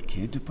told the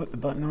kid to put the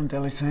button on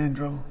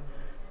D'Alessandro?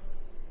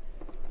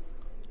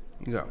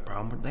 You got a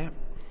problem with that?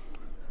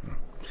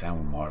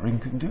 Sound Marvin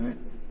could do it?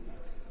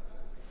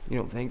 You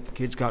don't think the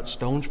kid's got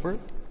stones for it?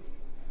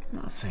 I'm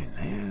not saying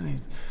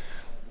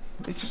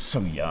that. He's just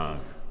so young.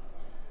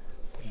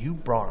 You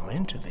brought him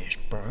into this,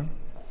 Bern.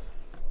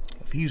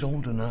 If he's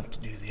old enough to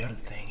do the other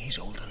thing, he's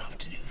old enough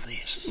to do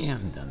this. He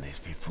hasn't done this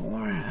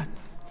before.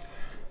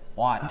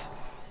 What?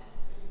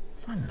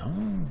 I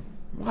know.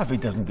 What if he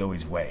doesn't go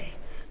his way?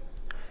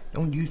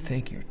 Don't you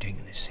think you're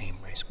taking the same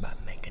risk by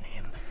making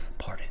him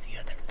part of the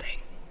other thing?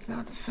 It's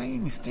not the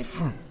same. It's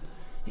different.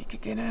 He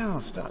could get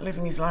out, start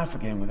living his life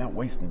again without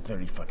wasting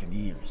 30 fucking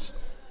years.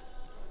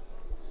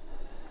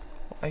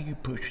 Why are you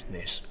pushing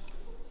this?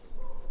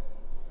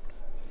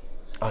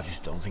 I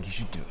just don't think he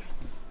should do it.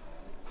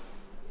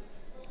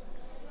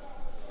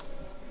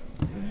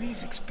 He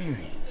needs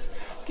experience.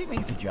 Give me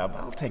the job.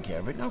 I'll take care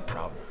of it. No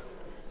problem.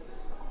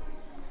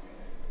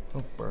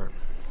 Look, Bert.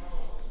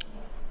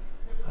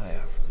 I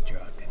offered the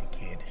job to the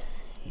kid.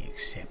 He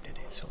accepted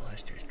it, so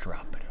let's just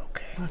drop it,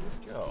 okay?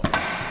 Joe.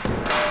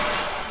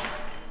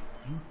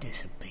 You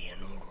disobey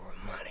an order of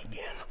mine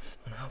again,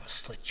 and I will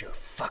slit your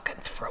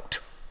fucking throat.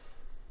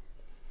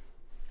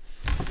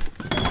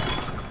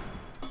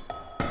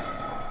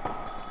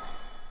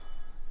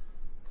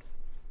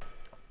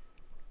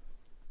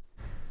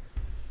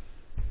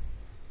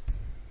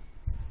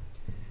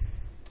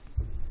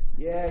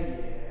 Yeah.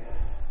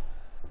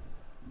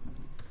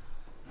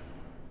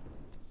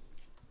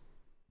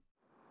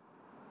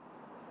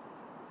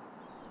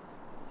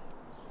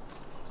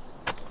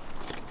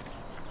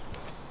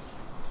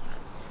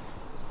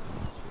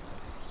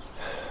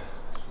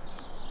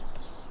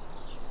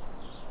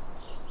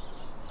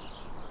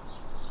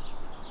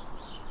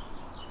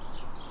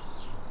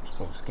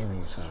 Supposed to give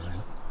you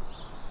something.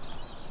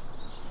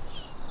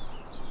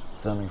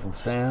 Something from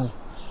Sam?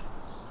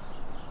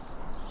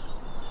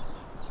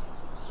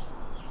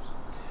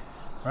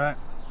 Right.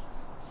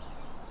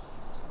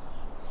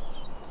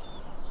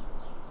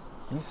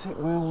 You sit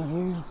well with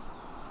you?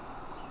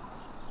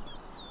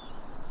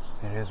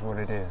 It is what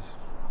it is.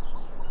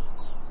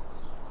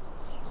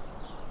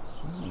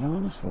 Be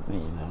honest with me,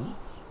 you know.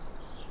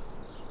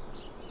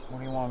 What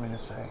do you want me to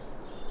say?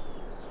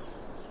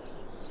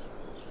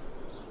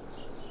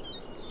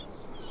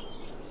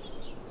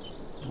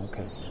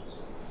 Okay.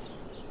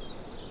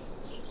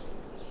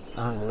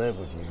 I ain't lived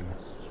with you.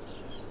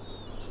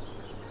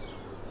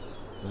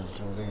 I've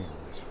told anyone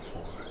this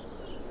before.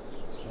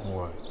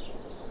 What?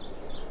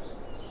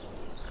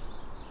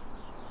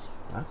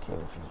 I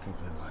killed a few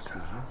people in my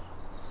time.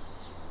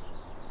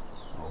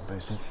 All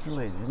business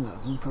related,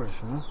 nothing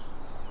personal.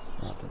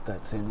 Not that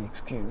that's any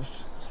excuse.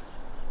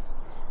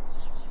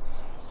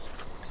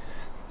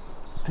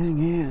 The thing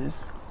is,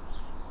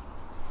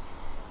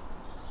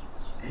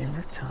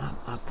 every time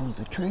I pull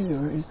the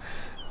trigger,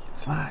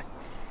 it's like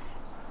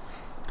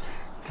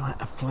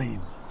a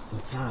flame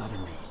inside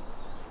of me.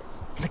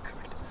 Flickered.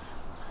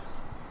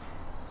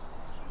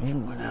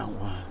 Even went out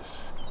once.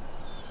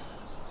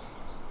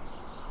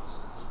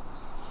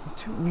 It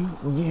took me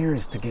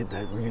years to get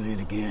that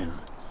relit again.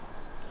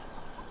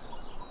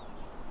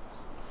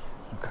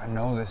 Look, I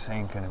know this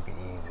ain't gonna be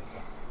easy.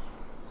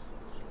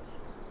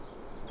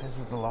 This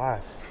is the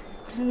life.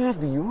 It doesn't have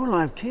to be your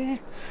life, kid.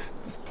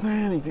 There's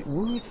plenty. If it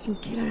works, you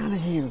get out of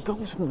here.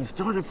 Go somewhere.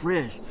 Start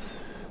afresh.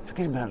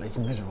 Forget about this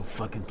miserable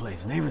fucking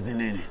place and everything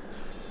in it.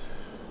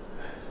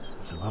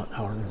 It's a lot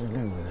harder to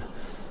do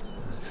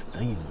with a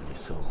stain on your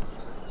soul.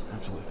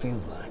 That's what it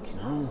feels like, you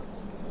know?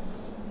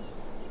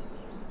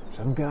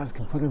 Some guys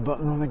can put a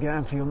button on a guy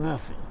and feel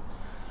nothing.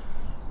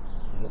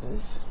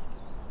 Others,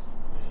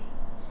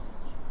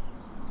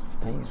 it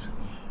stays with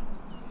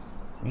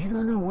you. You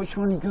don't know which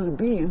one you're gonna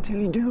be until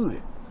you do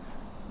it.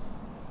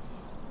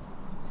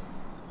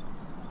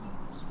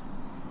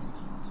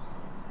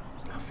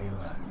 I feel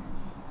like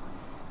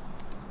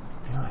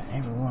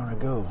everywhere I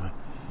go,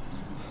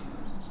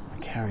 I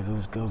carry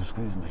those ghosts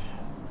with me.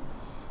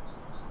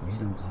 You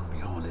don't want to be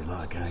haunted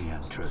like I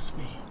am, trust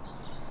me.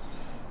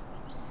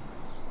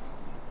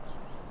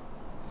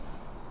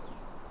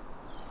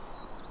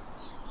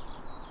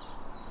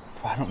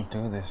 If I don't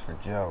do this for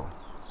Joe,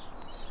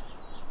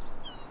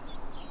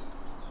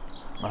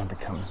 I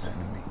become his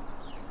enemy.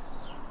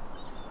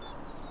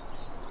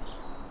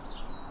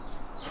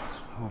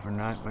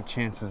 Overnight, my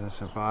chances of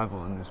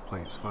survival in this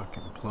place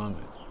fucking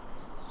plummet.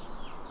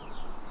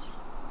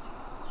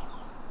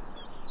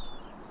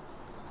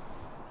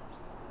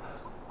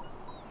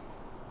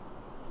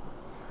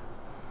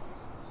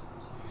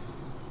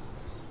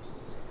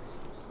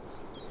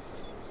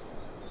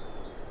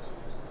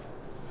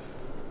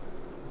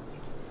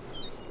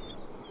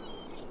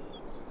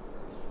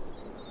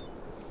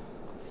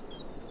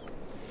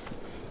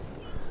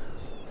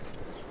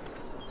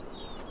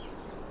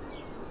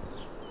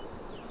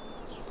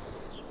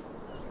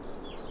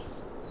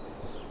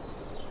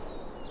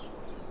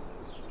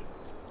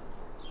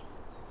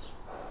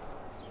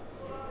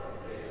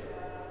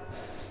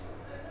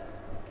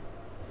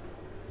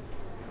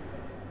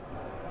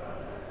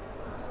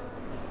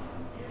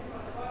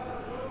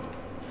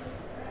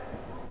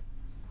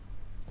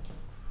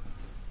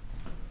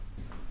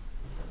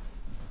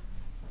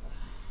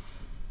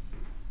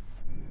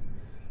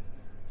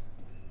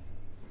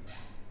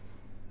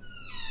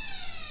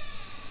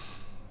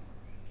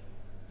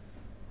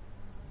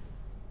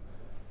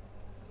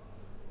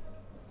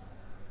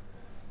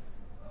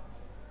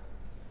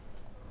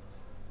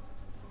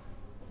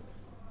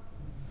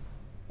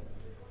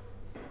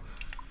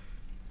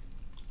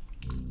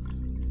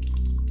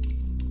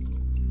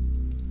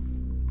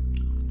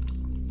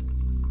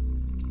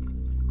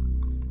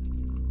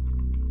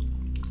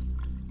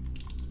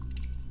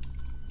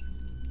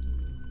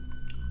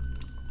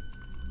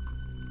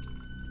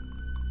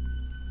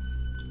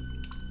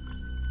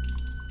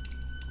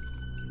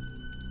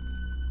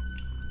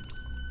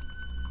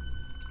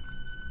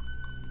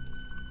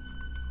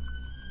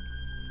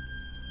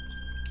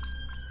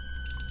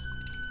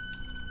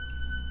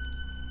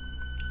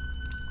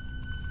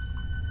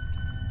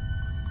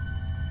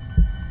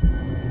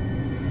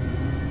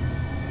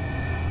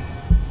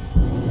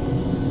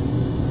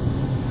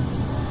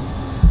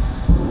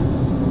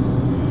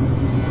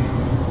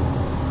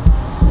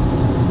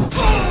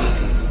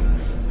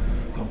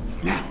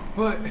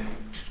 But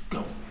just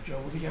go,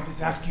 Joe. The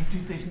others ask you to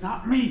do this,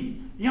 not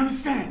me. You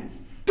understand?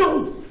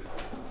 Go!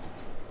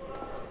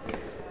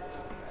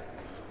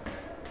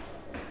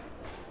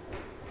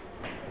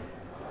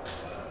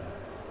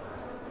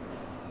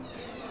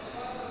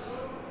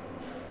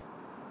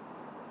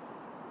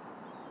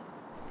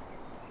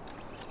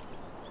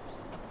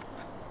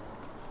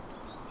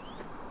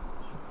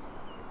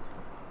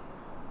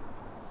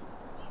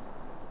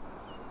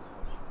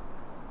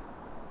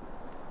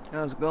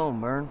 How's it going,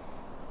 Byrne?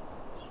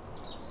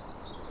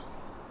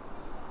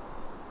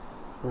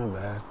 Not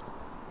bad.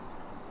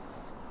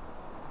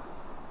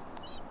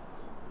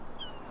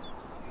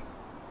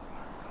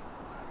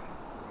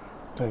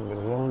 Take me to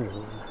laundry,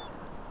 man.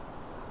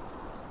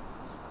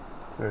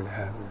 Heard it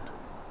happened.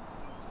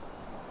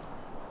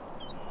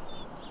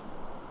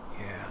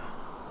 Yeah.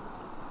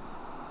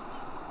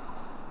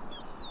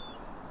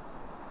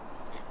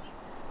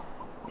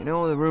 You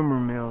know, the rumor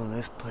mill in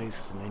this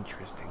place is an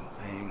interesting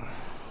thing.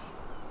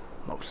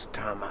 Most of the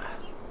time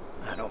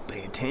I don't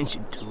pay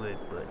attention to it,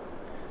 but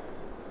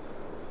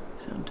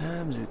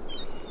sometimes it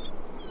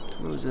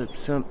throws up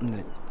something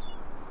that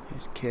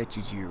just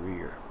catches your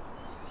ear.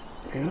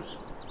 Yeah?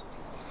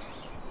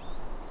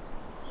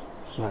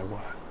 Like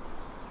what?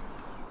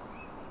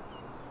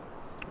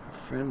 Our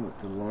friend with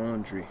the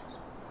laundry.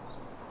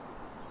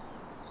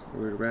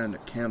 Word around the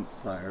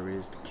campfire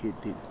is the kid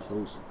didn't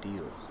close the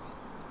deal.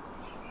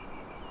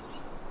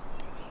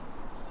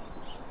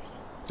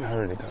 I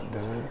heard it got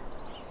done.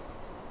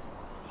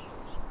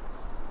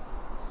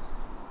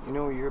 You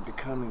know, you're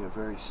becoming a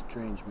very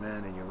strange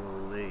man in your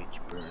old age,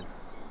 Byrne.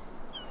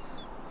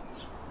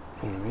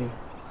 What do you mean?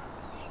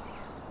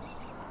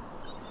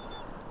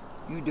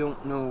 You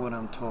don't know what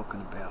I'm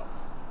talking about.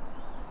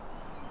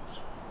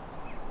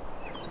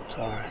 I'm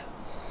sorry.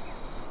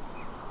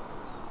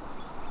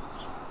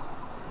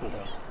 I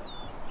don't.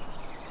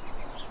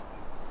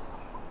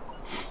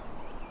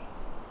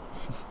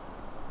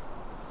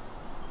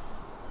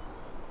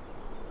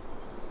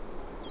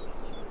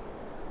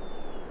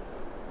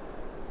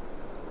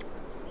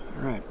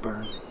 All right,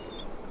 Byrne.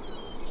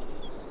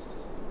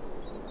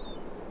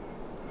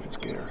 Let's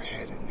get our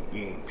head in the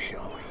game,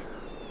 shall we?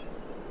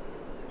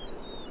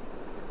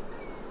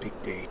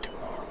 Big day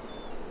tomorrow.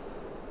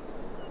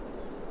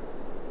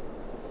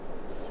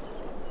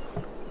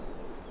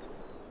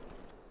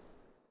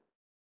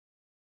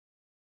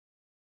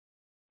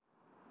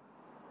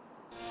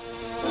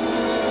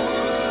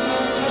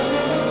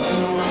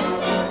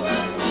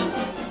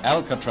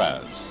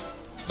 Alcatraz,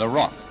 the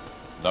Rock,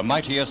 the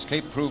mighty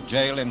escape-proof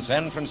jail in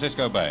San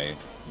Francisco Bay,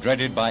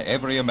 dreaded by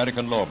every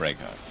American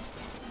lawbreaker.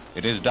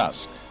 It is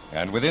dusk,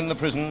 and within the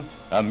prison,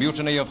 a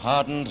mutiny of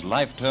hardened,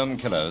 life-term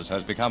killers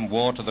has become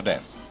war to the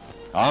death.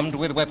 Armed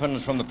with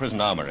weapons from the prison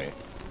armory,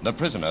 the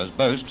prisoners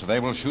boast they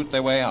will shoot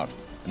their way out.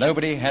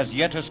 Nobody has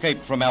yet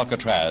escaped from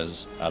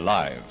Alcatraz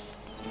alive.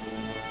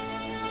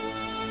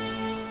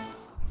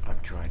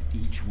 I've tried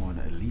each one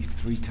at least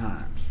 3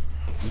 times.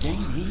 It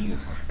ain't here.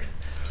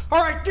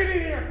 All right, get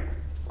in here!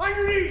 On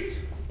your knees!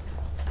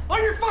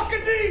 On your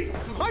fucking knees!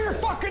 On your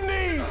fucking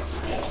knees!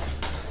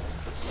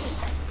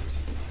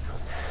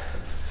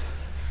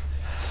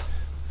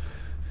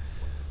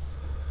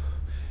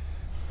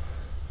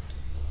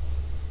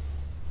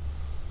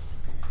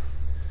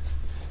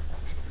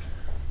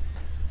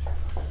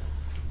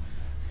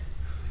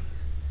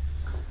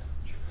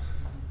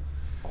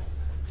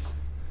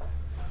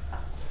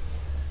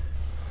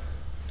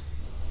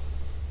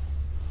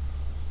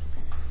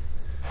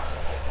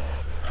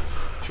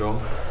 Joe,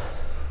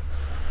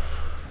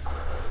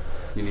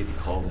 you need to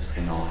call this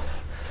thing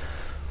off.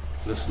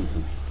 Listen to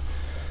me.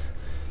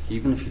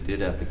 Even if you did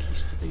have the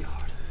keys to the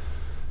yard,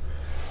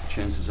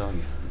 chances are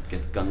you'd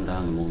get gunned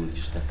down the moment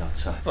you stepped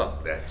outside.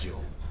 Fuck that, Joe.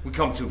 We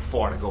come too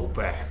far to go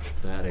back.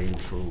 That ain't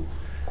true.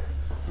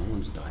 No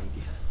one's died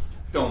yet.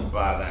 Don't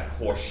buy that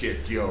horse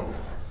shit, Joe.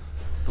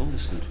 Don't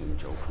listen to him,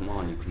 Joe. Come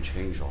on, you can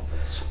change all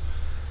this.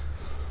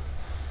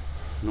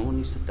 No one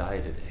needs to die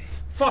today.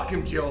 Fuck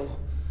him, Joe.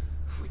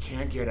 If we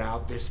can't get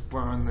out, just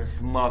burn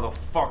this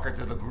motherfucker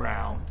to the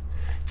ground.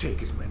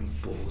 Take as many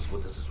bulls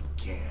with us as we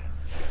can.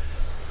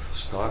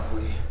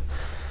 Starkly,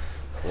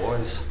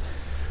 boys,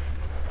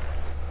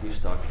 you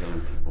start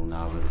killing people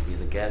now, it'll be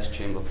the gas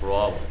chamber for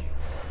all of you.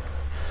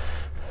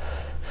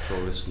 So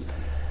listen to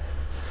me.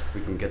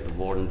 We can get the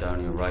warden down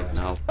here right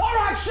now. All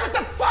right, shut the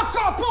fuck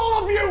up,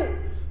 all of you!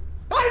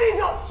 I need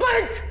to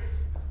think!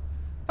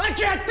 I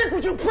can't think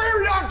with you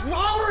prairie dogs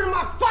hollering in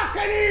my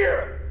fucking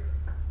ear!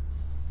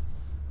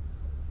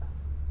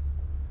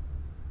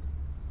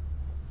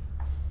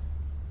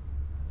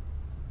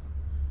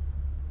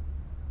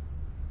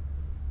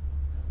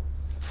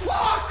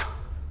 Fuck!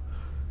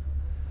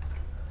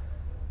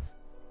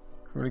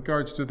 How many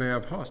guards do they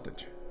have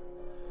hostage?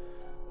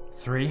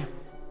 3.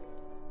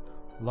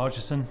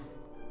 Lodgeson,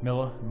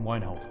 Miller, and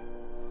Weinhold.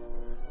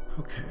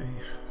 Okay.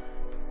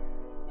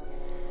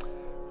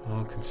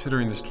 Well,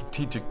 considering the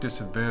strategic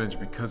disadvantage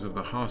because of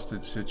the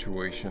hostage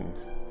situation,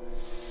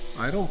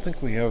 I don't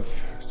think we have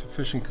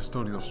sufficient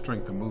custodial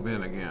strength to move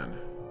in again.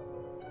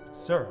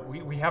 Sir,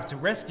 we have to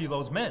rescue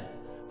those men.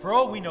 For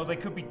all we know, they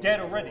could be dead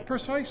already.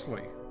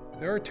 Precisely.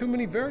 There are too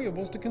many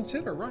variables to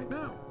consider right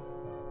now.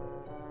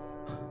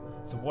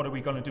 So what are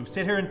we gonna do?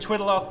 Sit here and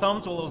twiddle our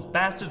thumbs while those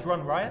bastards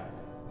run riot?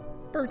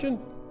 Burton,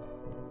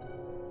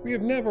 we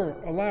have never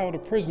allowed a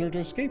prisoner to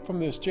escape from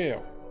this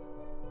jail.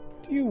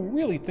 Do you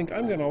really think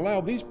I'm gonna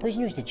allow these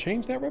prisoners to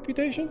change that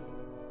reputation?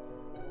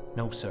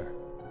 No, sir.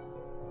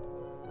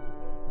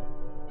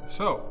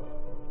 So,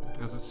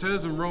 as it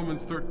says in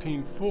Romans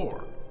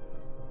 13:4,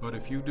 but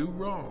if you do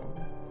wrong,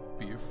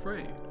 be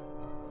afraid.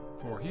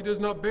 For he does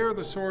not bear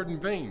the sword in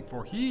vain,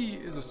 for he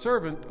is a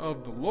servant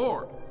of the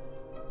Lord,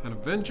 an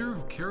avenger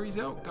who carries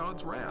out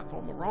God's wrath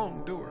on the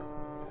wrongdoer.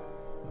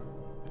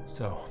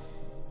 So,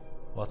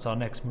 what's our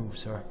next move,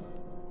 sir?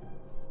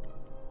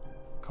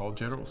 Call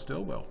General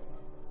Stillwell.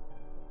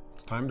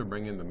 It's time to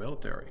bring in the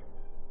military.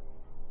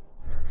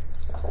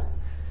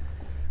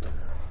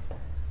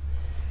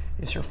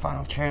 It's your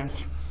final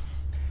chance.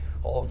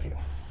 All of you.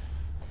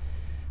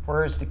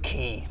 Where's the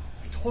key?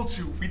 I told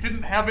you, we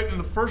didn't have it in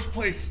the first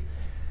place.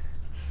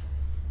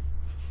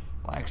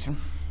 Laxton.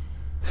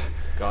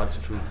 God's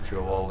truth,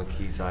 Joe, all the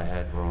keys I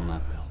had were on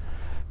that belt.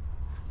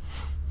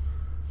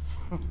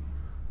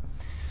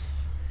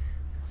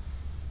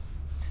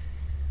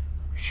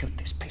 Shoot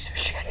this piece of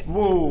shit.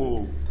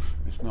 Whoa!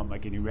 Let's not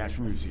make any rash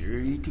moves here.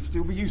 He could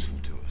still be useful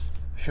to us.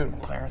 Shoot him,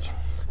 Clarence.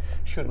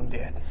 Shoot him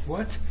dead.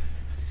 What?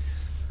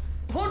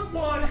 Put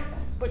one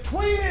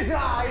between his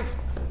eyes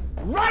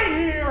right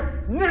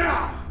here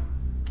now!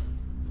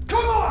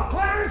 Come on,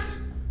 Clarence!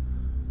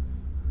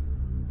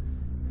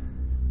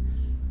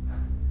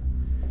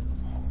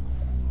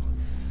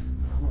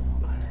 Come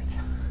on, Clarence.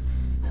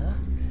 Huh?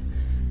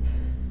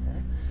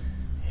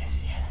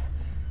 Yes, yeah.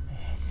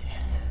 Yes,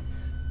 yeah.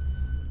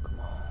 Come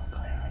on,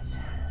 Clarence.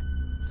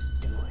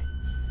 Do it.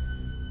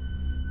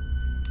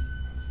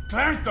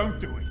 Clarence, don't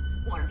do it.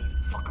 What are you,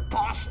 fucking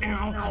boss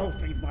now? The whole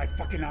thing's my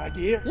fucking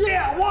idea.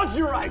 Yeah, it was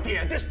your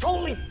idea. This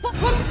totally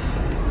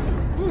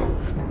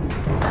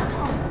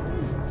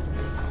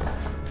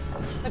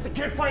Let the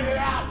kid fight it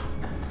out.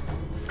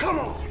 Come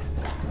on.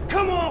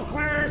 Come on,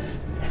 Clarence.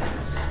 You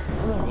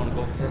wanna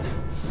go, kid?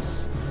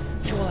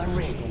 Show that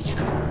rage,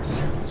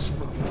 Clarence.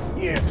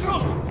 Yeah.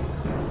 Oh,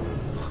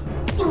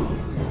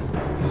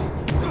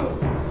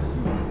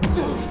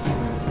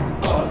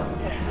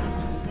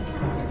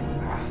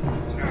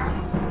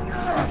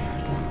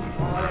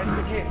 that's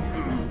the kid.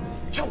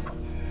 Choke him.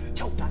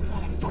 Choke that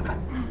motherfucker.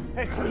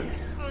 That's it.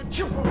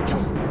 Choke.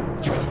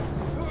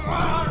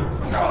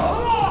 Come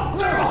on,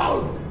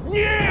 Clarence.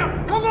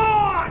 Yeah, come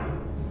on.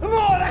 Come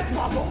on, that's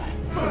my boy.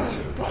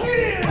 Get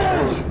in.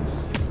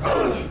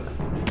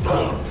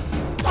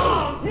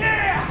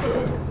 Yeah.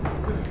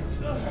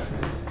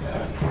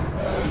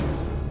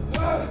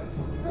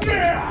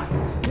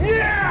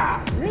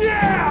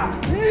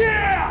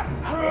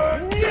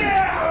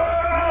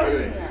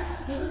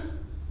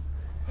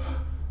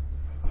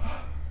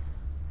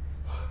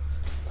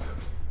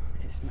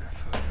 It's my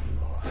fucking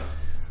boy.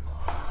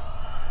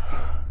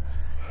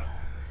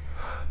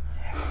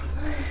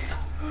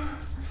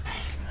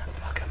 That's my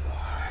fucking boy.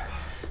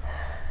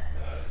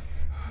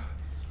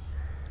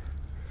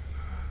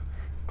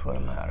 Put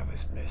him out of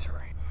his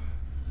misery.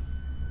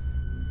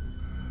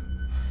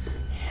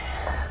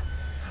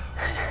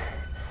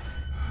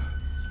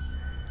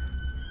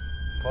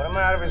 Put him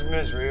out of his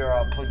misery or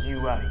I'll put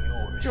you out of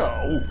yours.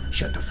 Joe!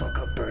 Shut the fuck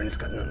up, Burn. It's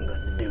got nothing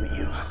to do with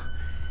you. Now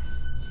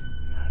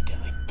do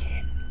it,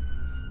 kid.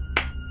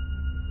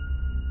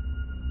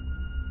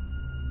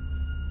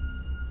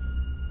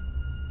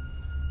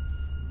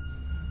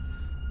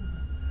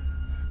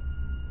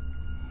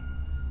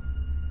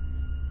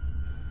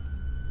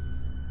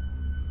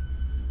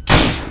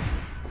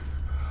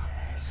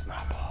 That's my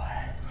boy.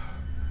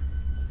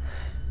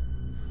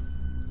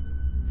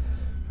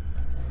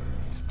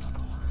 That's my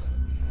boy.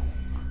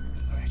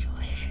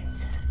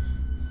 Congratulations.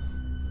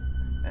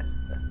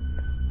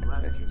 Well,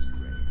 that kid's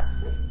great.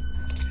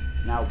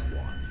 Now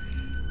what?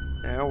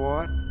 Now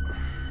what?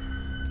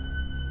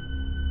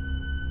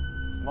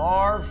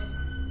 Marv?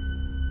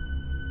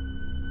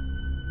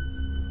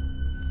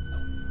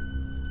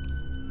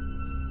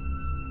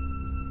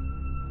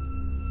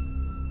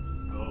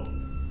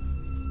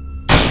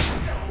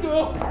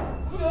 Joe!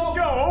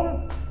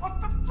 What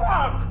the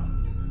fuck?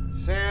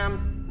 Sam?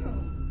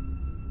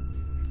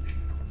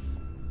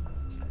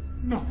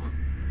 No.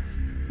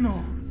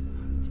 No.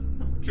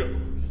 Joe.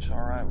 It's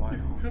all right, why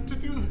You have to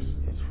do this.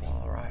 It's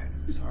all right.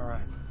 It's all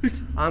right.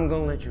 I'm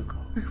gonna let you go.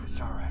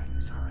 It's all right.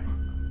 It's all right.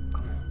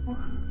 Come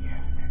on. Yeah.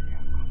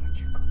 I'm gonna let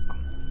you go. Come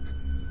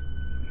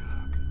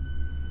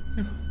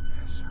on.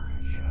 That's all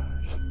right.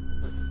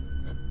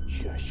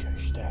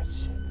 Shush.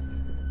 That's it.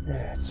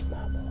 That's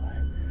my boy.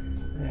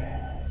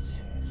 That's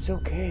it. It's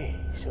okay.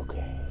 It's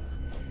okay.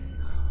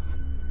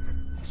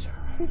 That's all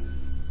right.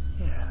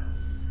 Yeah.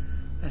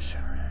 That's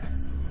all right.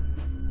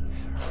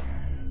 That's all right.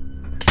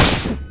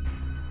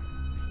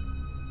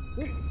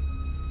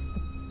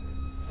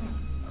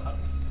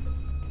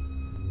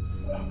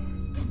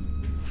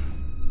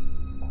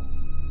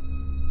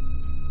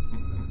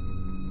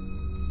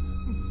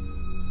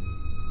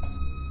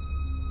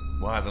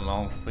 Why the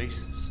long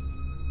faces?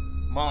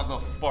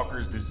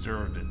 Motherfuckers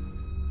deserved it.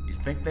 You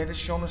think they'd have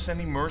shown us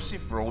any mercy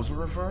if roles were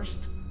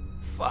reversed?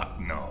 Fuck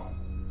no.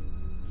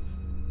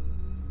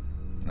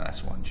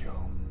 Nice one,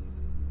 Joe.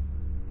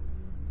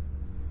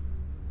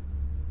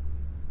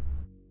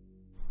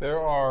 There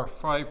are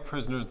 5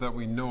 prisoners that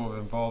we know of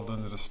involved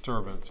in the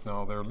disturbance.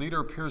 Now, their leader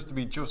appears to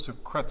be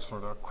Joseph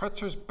Kretzler. Now,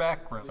 Kretzler's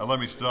background... Now,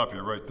 let me stop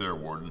you right there,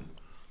 Warden.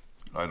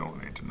 I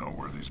don't need to know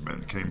where these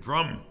men came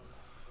from.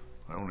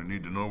 I only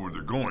need to know where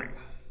they're going.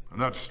 And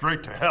that's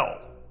straight to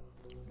hell.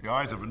 The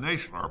eyes of a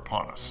nation are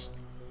upon us.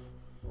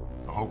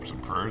 The hopes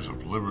and prayers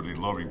of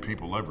liberty-loving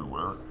people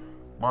everywhere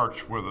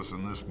march with us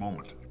in this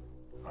moment.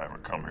 I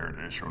haven't come here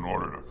to issue an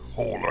order to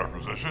hold our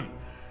position.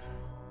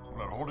 We're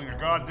not holding a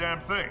goddamn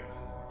thing,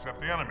 except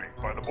the enemy,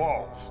 by the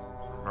balls.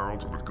 Our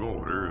ultimate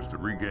goal here is to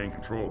regain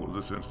control of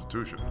this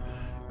institution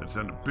and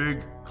send a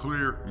big,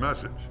 clear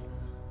message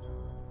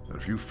that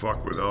if you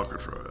fuck with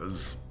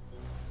Alcatraz,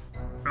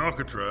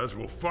 Alcatraz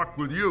will fuck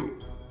with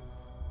you.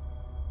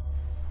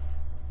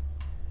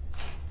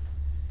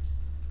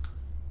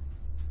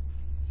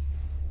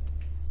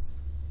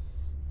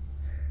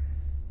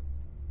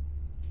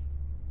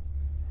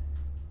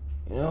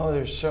 You know,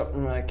 there's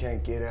something I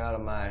can't get out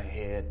of my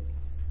head.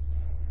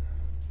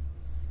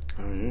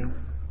 Oh, yeah?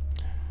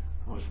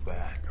 What's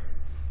that?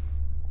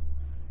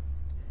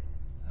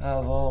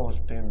 I've always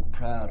been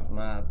proud of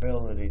my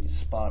ability to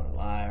spot a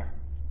liar.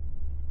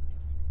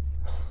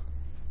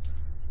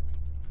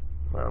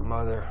 My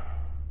mother,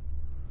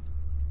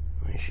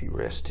 may she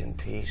rest in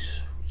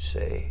peace, would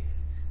say,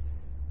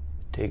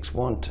 it takes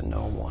one to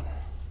know one.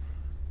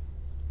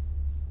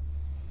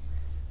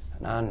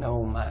 And I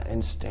know my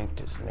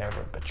instinct has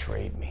never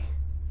betrayed me.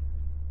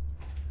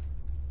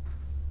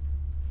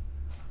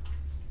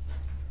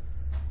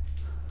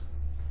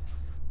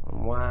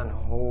 When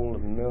Weinhold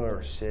and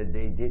Miller said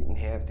they didn't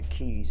have the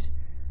keys,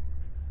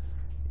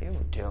 they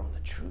were telling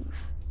the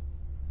truth.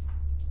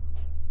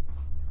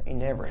 They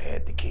never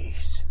had the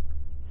keys.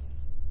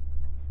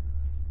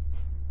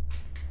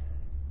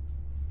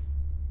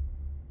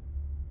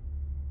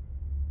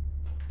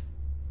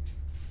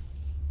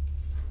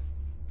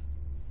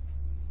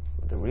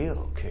 But the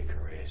real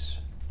kicker is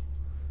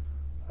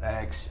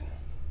Axon.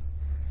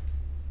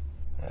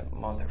 That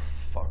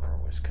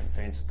motherfucker was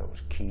convinced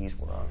those keys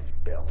were on his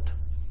belt.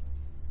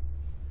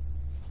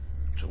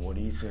 So what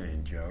are you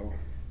saying, Joe?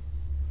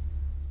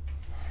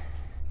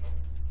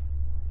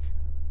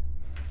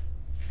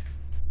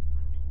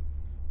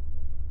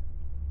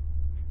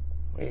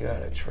 We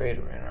got a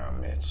traitor in our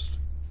midst.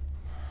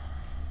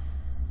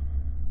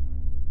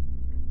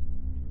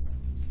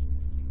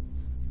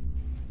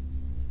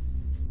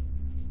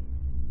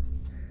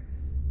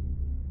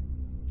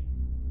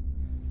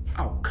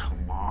 Oh,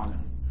 come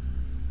on.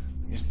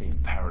 You're just being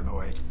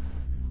paranoid.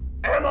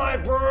 Am I,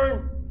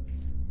 Byrne?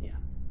 Yeah.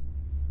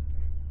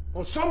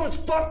 Well, someone's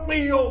fucked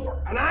me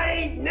over, and I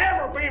ain't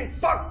never been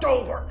fucked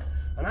over.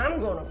 And I'm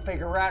gonna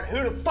figure out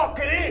who the fuck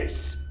it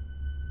is.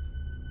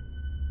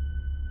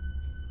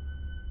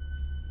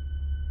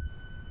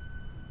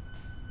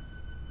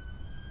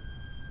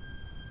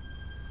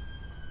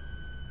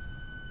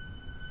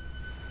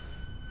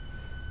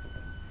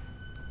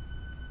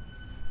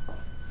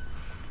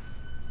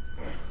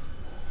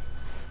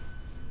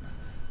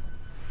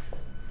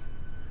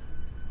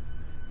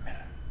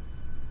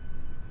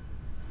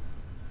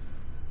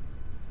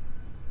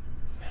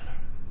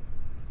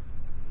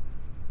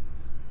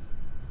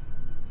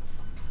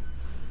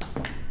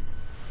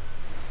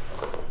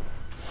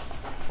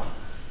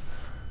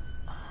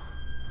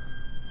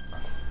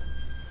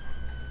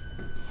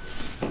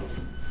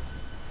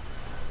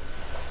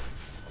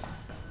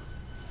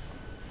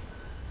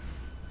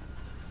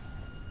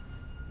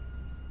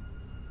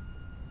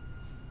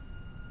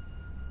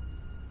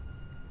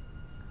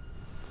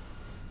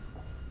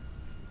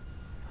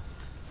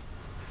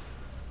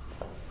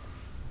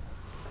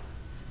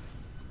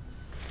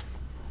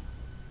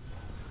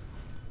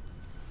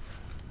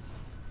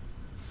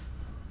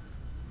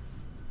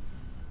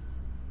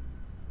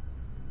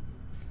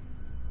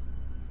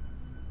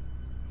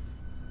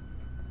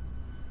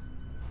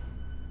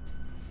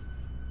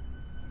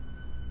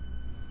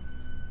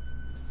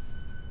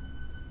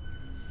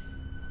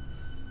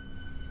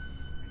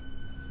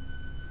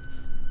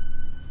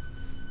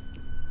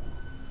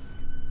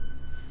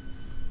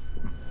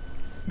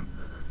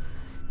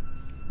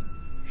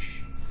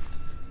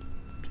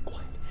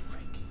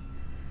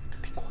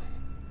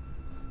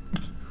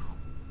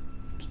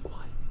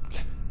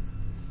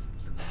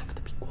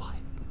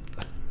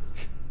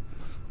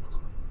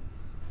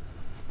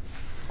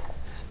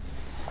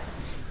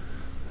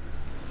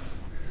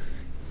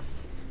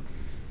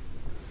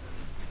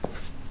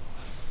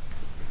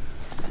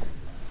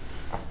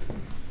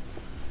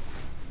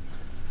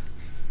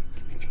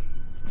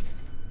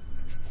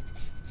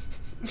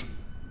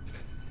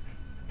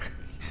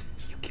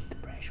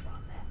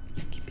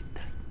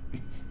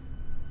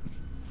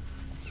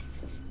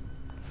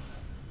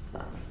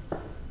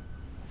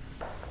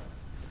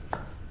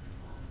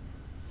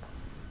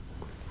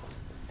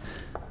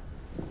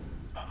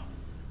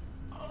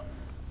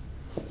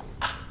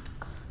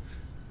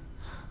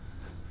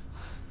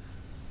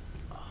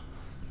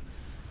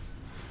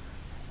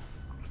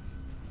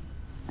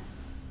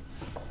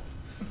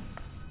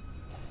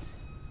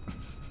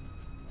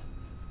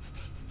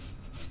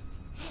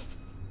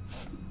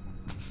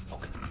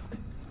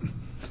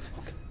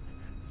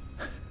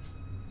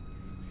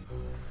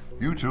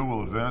 You two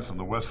will advance on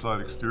the west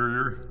side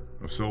exterior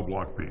of cell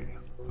block B.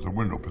 There's a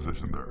window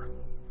position there.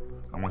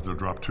 I want you to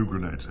drop 2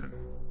 grenades in.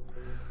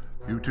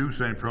 You two,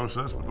 same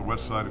process with the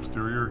west side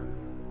exterior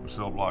of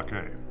cell block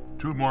A.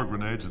 2 more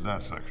grenades in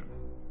that section.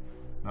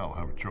 Now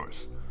they'll have a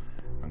choice.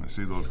 When they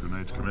see those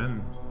grenades come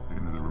in, they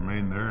can either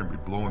remain there and be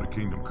blown to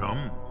Kingdom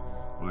Come,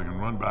 or they can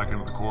run back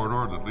into the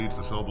corridor that leads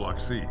to cell block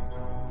C.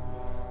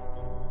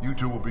 You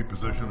two will be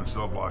positioned in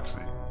cell block C.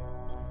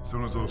 As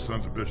soon as those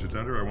sons of bitches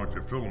enter, I want you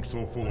to fill them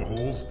so full of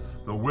holes,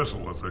 they'll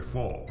whistle as they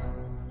fall.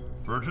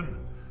 Virgin,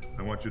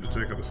 I want you to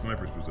take up a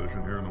sniper's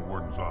position here in the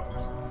warden's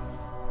office.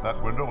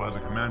 That window has a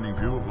commanding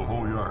view of the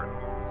whole yard.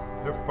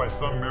 If by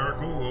some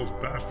miracle those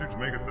bastards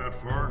make it that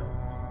far,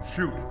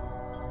 shoot.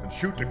 And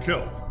shoot to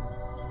kill.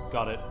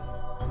 Got it.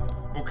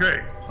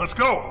 Okay, let's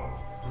go!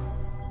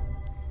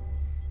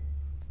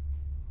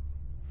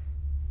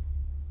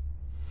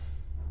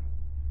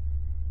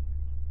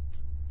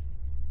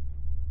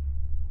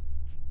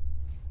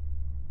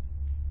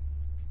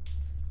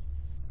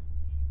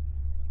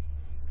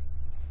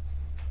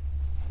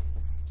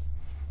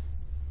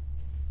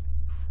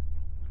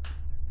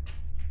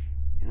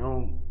 You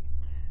know,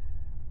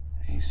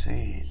 they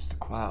say it's the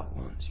quiet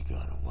ones you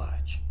gotta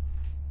watch.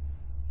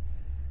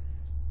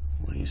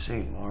 What do you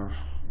say, Marv?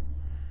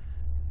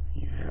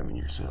 You having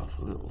yourself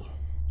a little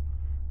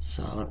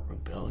silent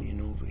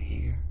rebellion over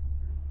here?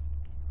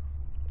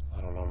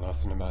 I don't know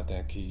nothing about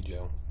that key,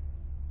 Joe.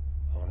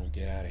 I wanted to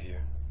get out of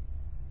here.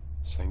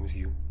 Same with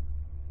you.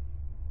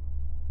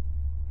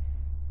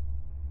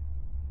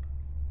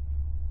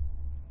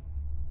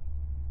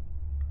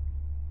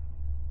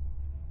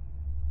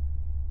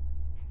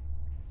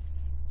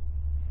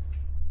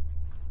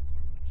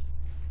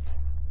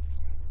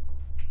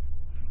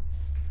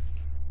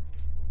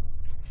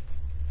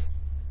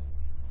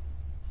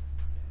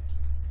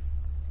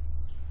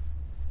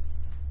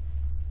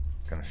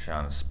 Gonna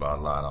shine a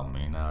spotlight on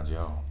me now,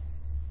 Joe?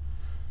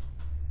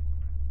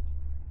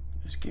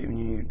 Just giving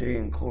you your day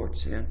in court,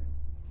 Sam.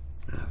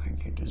 I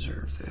think you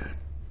deserve that.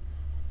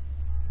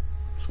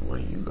 So what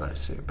do you gotta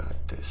say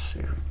about this,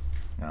 Sam?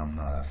 I'm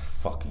not a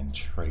fucking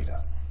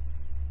traitor.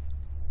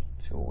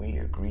 So we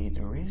agree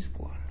there is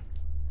one.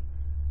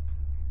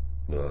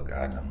 Look,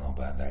 I don't know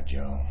about that,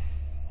 Joe.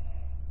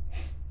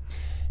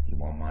 You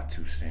want my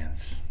 2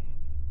 cents?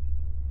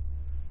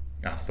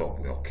 I thought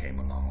we all came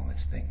along on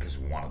this thing because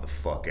we wanted the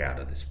fuck out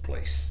of this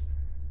place.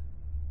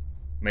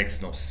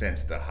 Makes no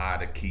sense to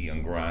hide a key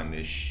and grind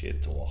this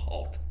shit to a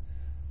halt.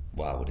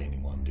 Why would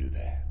anyone do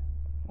that?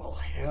 Well,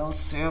 hell,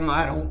 Sam,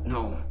 I don't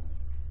know.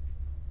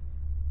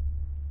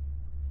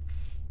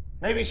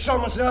 Maybe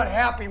someone's not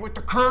happy with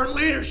the current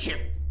leadership.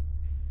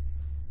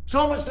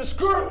 Someone's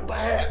disgruntled,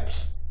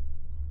 perhaps.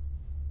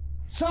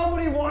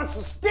 Somebody wants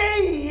to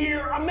stay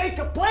here and make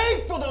a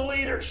play for the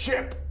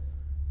leadership.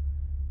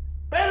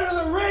 Better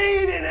than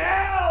rain in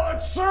hell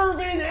and serve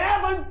in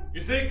heaven.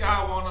 You think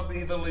I want to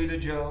be the leader,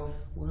 Joe?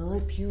 Well,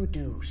 if you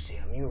do,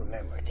 Sam, you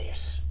remember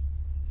this.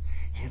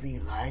 Heavy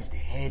lies the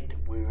head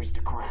that wears the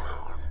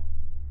crown.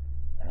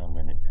 How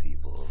many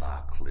people have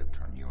I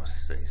clipped on your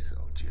say-so,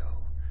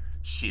 Joe?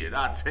 Shit,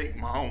 I'd take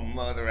my own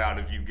mother out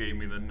if you gave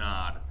me the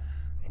nod.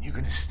 And you're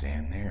gonna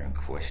stand there and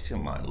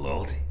question my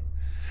loyalty?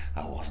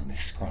 I wasn't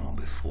disgruntled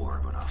before,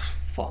 but I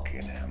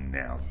fucking am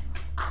now,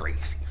 you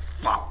crazy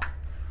fuck.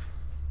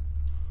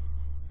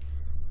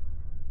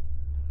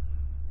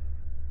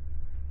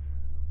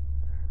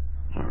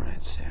 All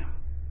right, Sam.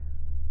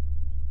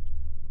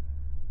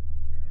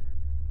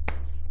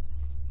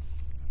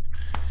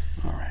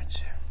 All right,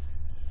 Sam.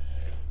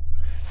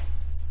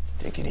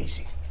 Take it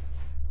easy.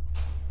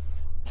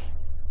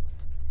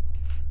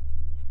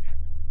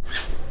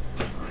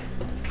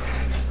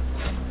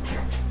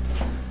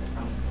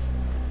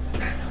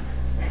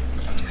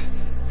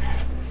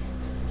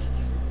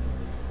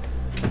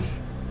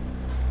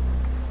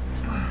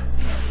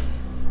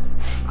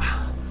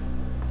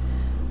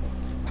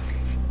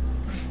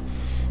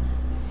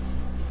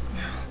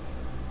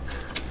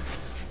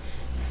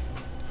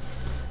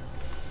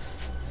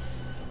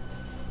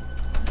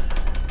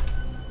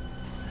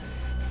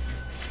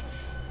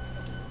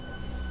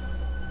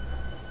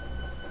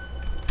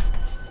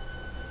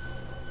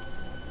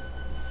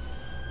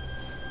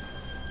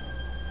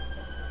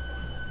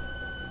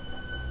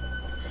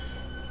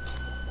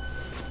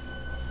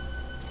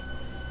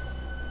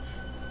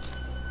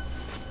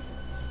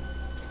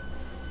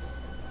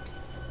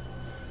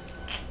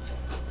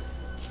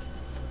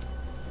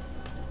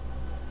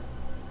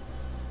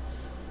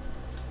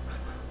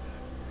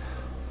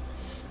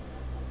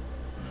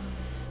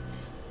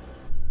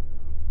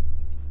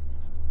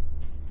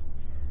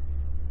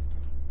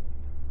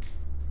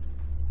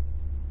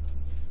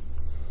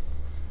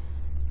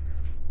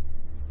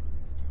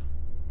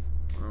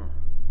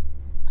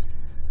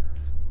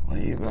 What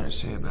do you got to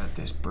say about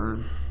this,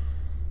 Bird?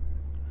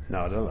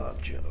 Not a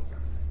lot, Joe.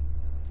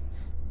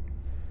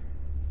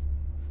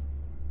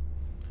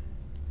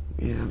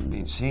 We haven't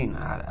been seeing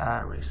eye to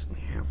eye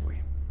recently, have we?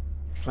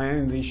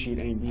 Planning this shit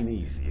ain't been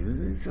easy.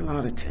 There's a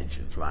lot of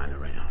tension flying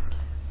around.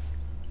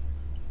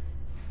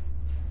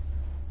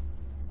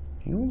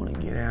 You want to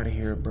get out of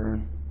here,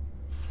 Byrne?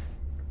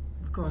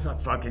 Of course I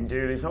fucking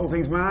do. This whole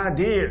thing's my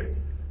idea.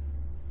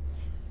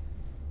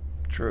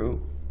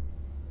 True.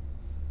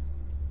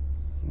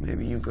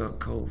 Maybe you got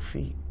cold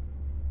feet.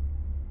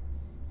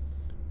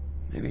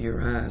 Maybe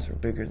your eyes are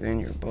bigger than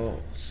your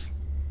balls.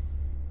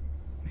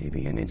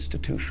 Maybe an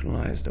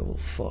institutionalized old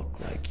fuck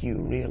like you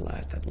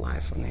realized that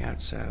life on the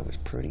outside was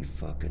pretty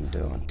fucking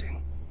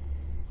daunting.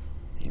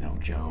 You know,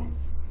 Joe,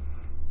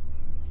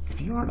 if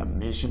you're on a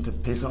mission to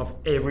piss off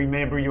every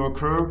member of your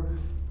crew,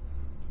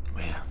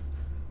 well,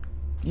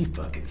 you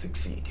fucking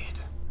succeeded.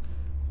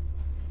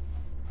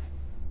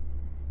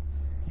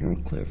 You're a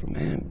clever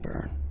man,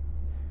 Byrne.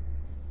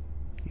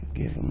 You've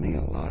given me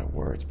a lot of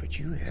words, but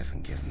you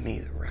haven't given me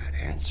the right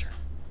answer.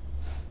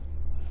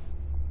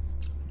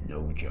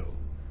 No, Joe.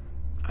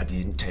 I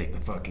didn't take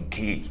the fucking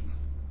key.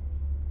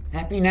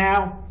 Happy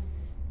now?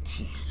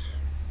 Jeez.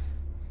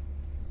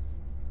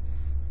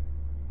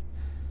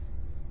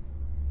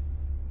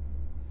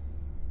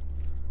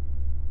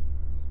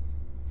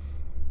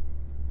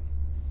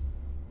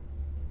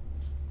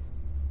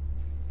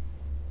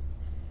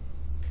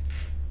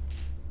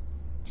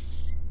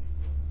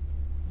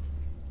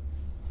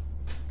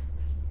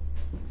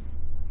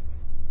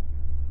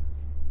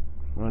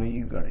 What do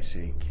you gotta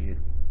say, kid?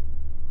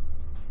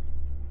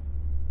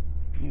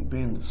 You've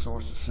been the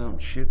source of some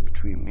shit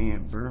between me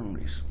and Byrne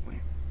recently.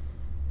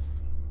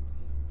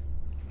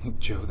 Look,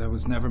 Joe, that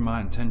was never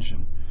my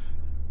intention.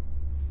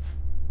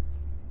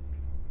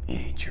 It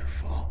ain't your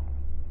fault.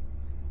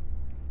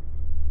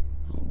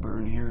 Old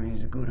Byrne here,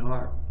 he's a good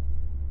heart.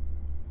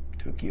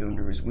 Took you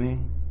under his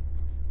wing.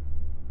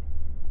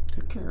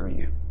 Took care of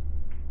you.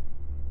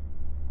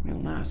 Real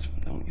nice of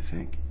him, don't you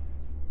think?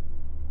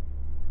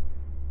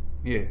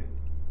 Yeah.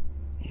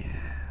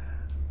 Yeah.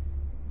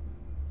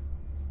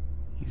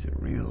 He's a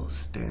real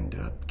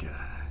stand-up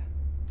guy.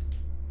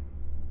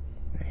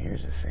 Now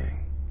here's the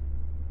thing.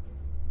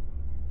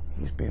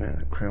 He's been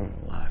in a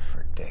criminal life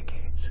for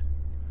decades.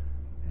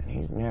 And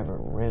he's never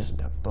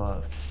risen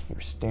above your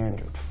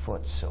standard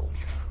foot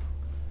soldier.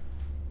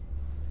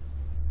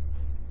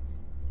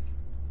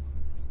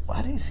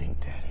 Why do you think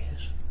that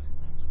is?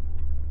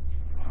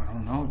 I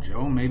don't know,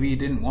 Joe. Maybe he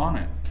didn't want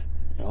it.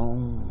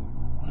 No,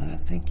 I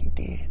think he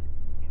did.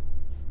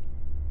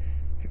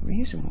 The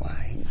reason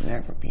why he's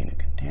never been a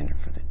contender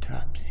for the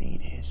top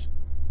seat is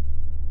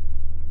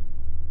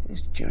his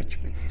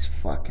judgment is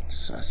fucking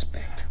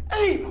suspect.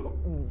 Hey,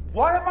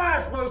 what am I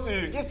supposed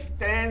to do? Just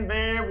stand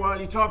there while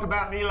you talk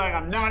about me like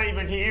I'm not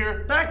even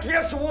here? Back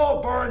against the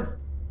wall, Byrne!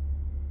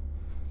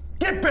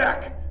 Get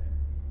back!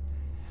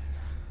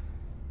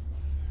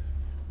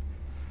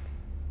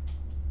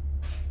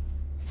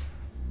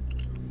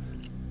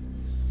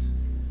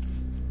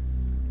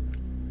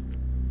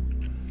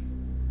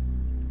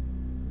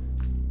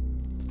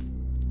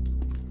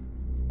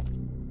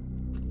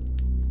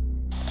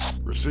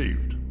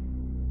 Received.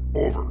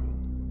 Over.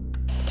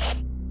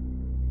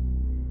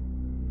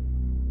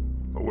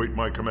 Await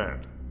my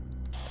command.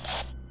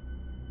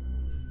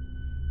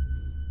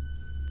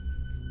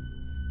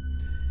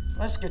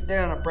 Let's get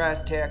down to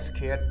brass tacks,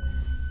 kid.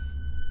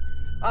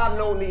 I've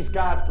known these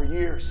guys for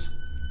years.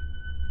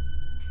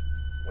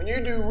 When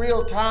you do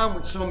real time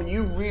with someone,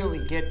 you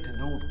really get to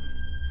know them.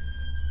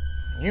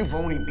 You've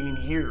only been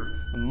here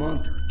a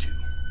month or two.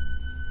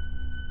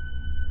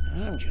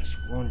 And I'm just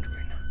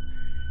wondering,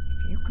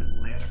 if you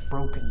could let a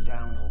broken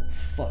down old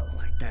fuck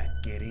like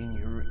that get in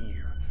your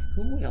ear,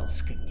 who else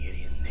can get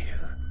in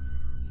there?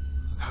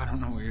 Look, I don't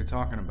know what you're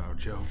talking about,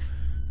 Joe.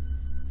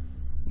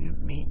 You're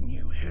meeting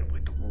you hit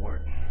with the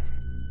warden.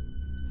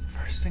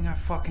 First thing I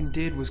fucking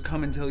did was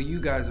come and tell you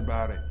guys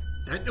about it.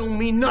 That don't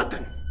mean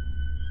nothing.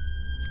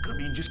 Could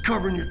be just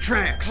covering your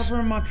tracks.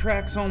 Covering my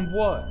tracks on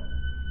what?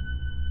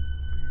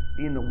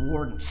 Being the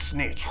warden's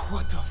snitch.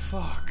 What the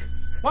fuck?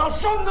 Well,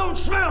 some don't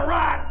smell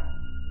right.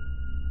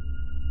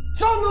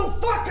 Some don't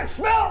fucking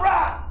smell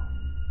right.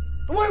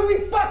 The way we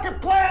fucking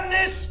planned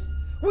this,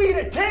 we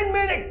had a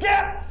 10-minute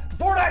gap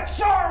before that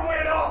siren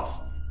went off.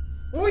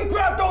 When we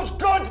grabbed those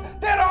guns,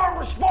 that armed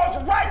response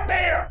was right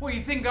there. Well,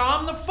 you think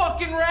I'm the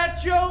fucking rat,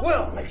 Joe?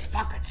 Well, it makes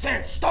fucking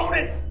sense, don't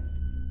it?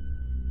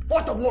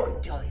 What the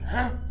warden tell you,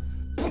 huh?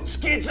 Put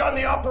skids on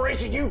the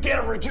operation, you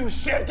get a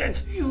reduced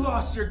sentence. You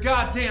lost your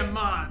goddamn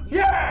mind.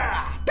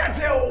 Yeah, that's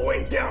how it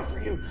went down for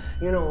you.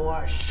 You know,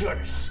 I should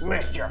have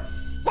smacked your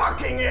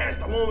fucking ass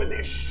the moment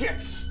this shit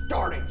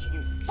started,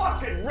 you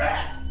fucking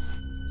rat.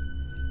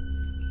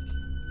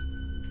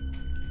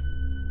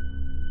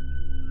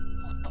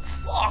 What the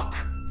fuck?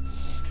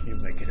 You're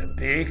making a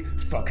big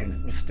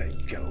fucking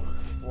mistake, Joe.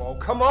 Well,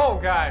 come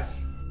on,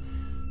 guys.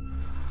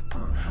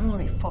 Byrne, how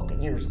many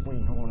fucking years have we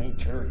known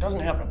each other? It doesn't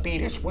have to be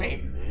this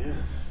way. Yeah,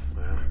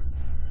 well,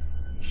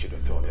 you should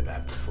have thought of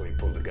that before you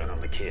pulled the gun on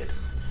the kid.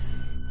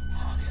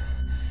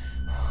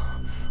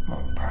 Come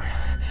on, Byrne.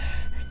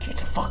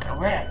 Kid's a fucking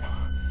rat.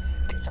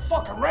 Kid's a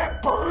fucking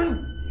rat,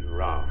 Byrne. You're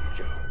wrong,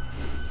 Joe.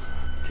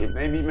 Kid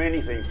may be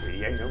many things, but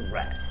he ain't no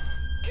rat.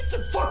 Kid's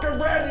a fucking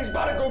rat and he's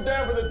about to go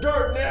down for the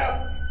dirt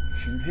now.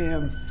 Shoot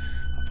him.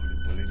 I'll put a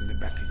bullet in the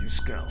back of your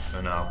skull.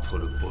 And I'll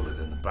put a bullet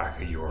in the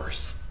back of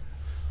yours.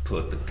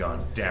 Put the gun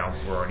down,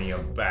 Bernie,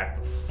 and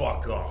back the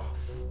fuck off.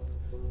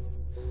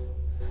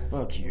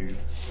 Fuck you.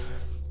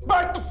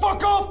 Back the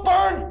fuck off,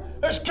 Burn!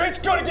 This kid's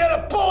gonna get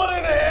a bullet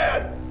in the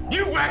head!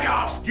 You back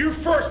off! You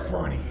first,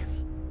 Bernie!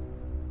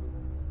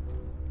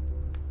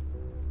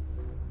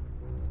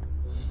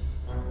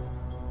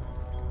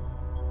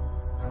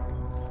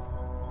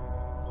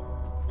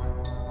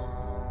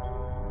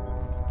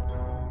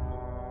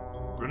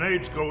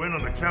 Grenades go in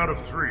on the count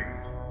of 3.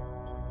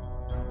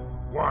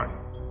 1.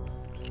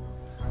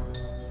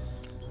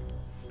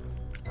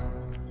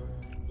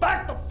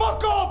 Back the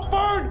fuck off,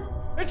 Burn!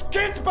 This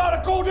kid's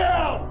about to go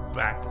down!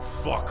 Back the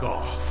fuck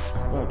off.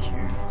 Fuck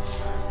you.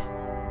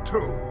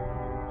 2.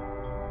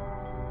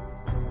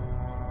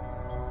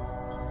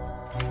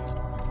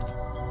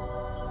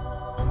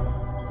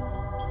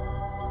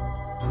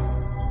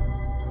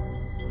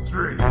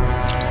 3.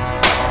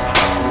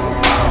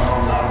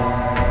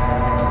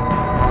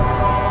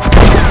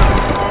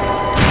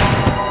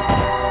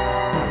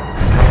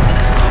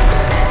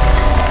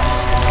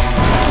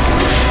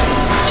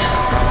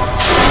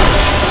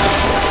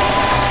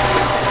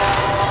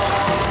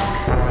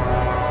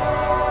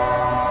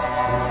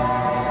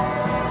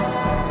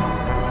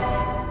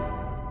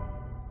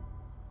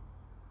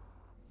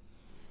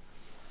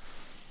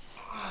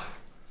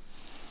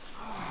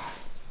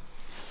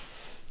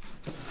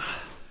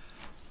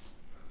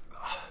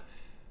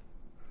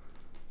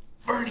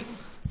 Bernie!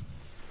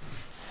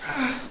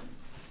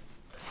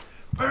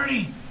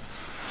 Bernie!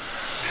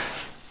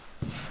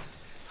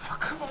 Oh,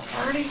 come on,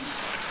 Bernie!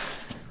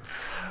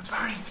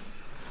 Bernie!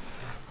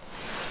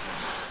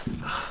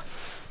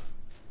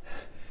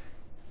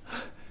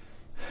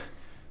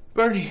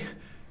 Bernie!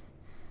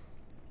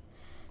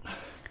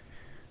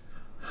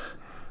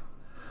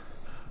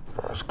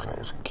 First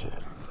class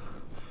kid.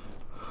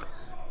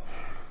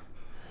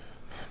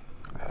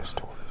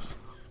 Last orders.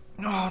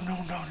 No.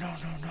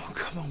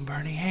 Come on,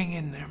 Bernie. Hang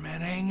in there,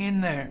 man. Hang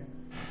in there.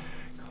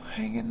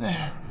 Hang in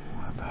there.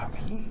 What about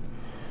me?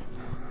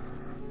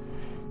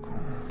 Come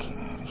on, get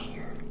out of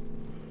here.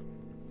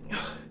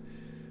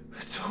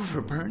 It's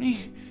over,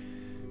 Bernie.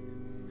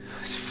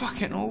 It's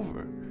fucking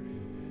over.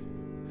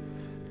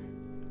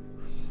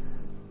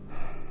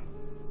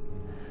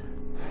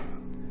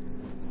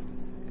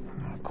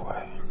 Not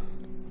quite.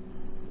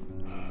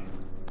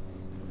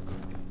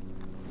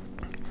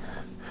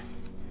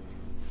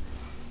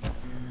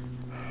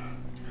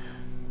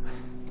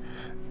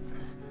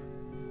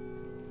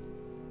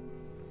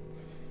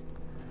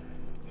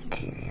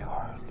 Key to your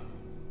heart.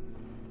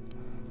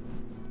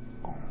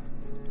 Go.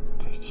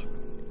 Take it.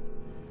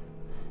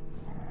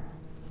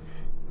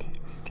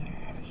 Get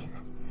out of here.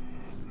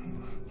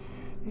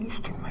 You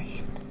still make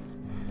it.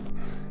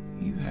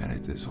 You had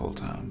it this whole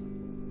time.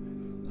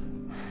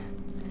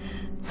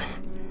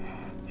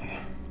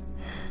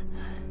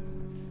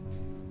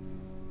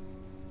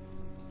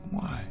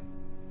 Why?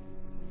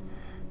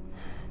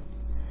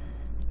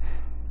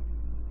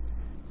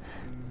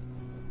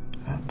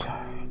 I'm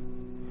tired.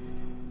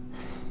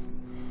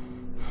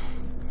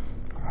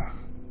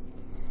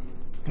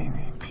 Leave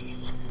me in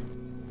peace.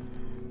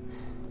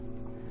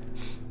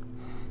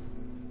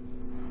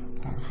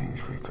 One thing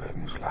you regret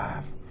in this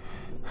life.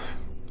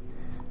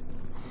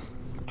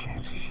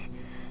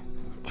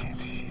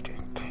 Chances you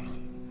didn't take.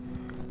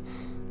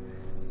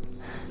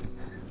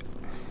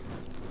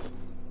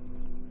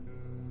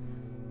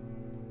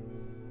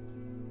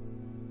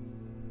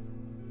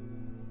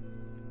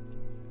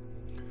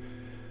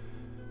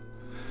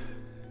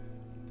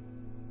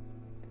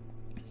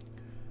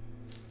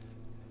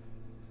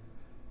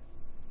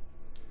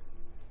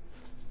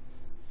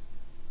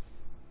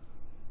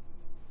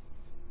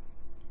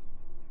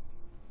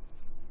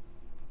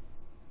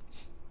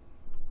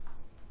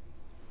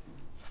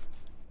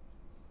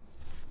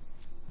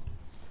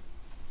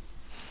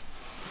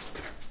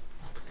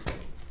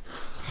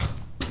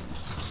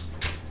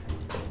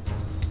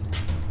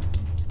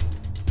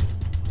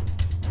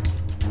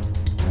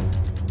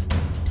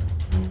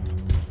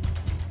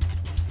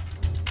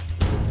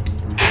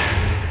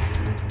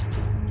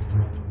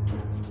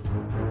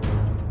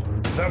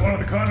 Is that one of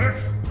the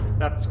convicts?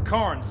 That's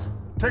Carnes.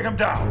 Take him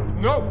down.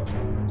 No!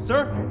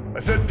 Sir? I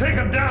said take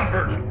him down,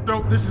 Virgin.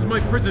 No, this is my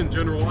prison,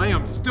 General. I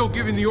am still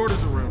giving the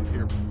orders around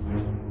here.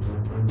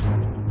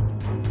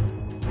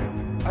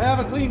 I have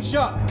a clean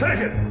shot. Take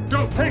it.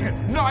 Don't. Take it.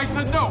 No, I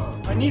said no.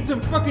 I need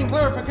some fucking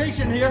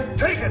clarification here.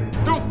 Take it.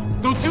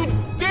 Don't you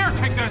dare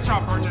take that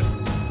shot, Virgin.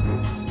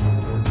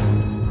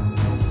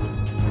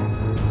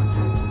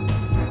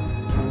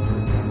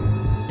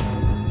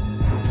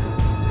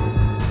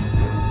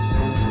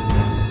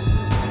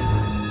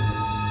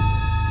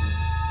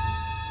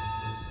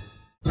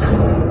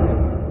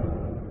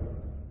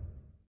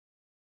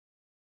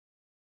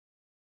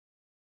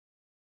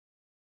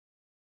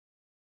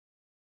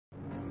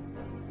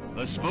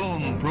 The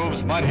spoon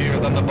proves mightier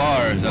than the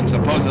bars at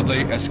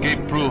supposedly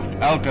escape-proof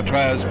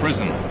Alcatraz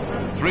prison.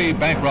 3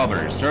 bank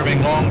robbers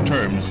serving long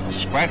terms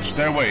scratched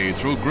their way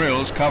through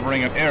grills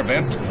covering an air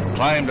vent,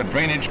 climbed a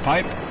drainage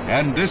pipe,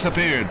 and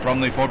disappeared from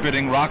the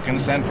forbidding rock in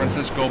San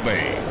Francisco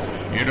Bay.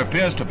 It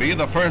appears to be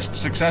the first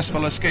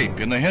successful escape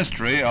in the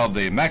history of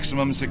the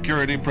maximum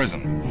security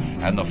prison,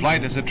 and the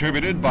flight is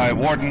attributed by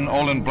Warden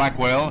Olin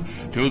Blackwell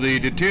to the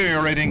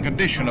deteriorating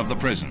condition of the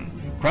prison,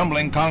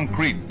 crumbling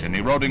concrete and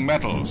eroding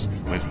metals,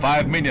 with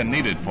 $5 million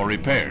needed for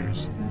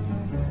repairs.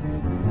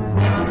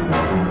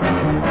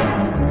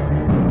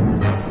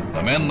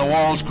 The men the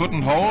walls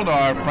couldn't hold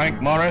are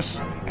Frank Morris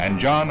and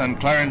John and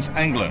Clarence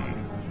Anglin.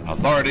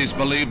 Authorities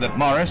believe that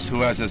Morris, who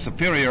has a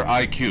superior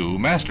IQ,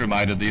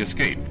 masterminded the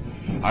escape.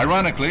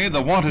 Ironically,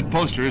 the wanted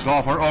posters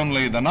offer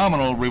only the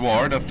nominal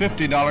reward of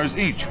 $50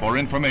 each for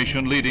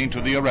information leading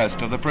to the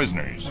arrest of the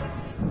prisoners.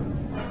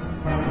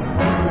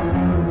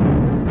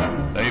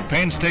 They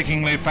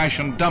painstakingly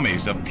fashioned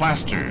dummies of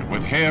plaster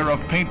with hair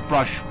of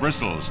paintbrush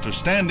bristles to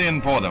stand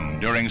in for them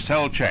during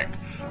cell check,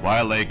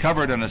 while they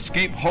covered an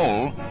escape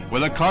hole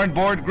with a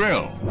cardboard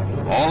grill.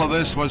 All of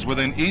this was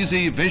within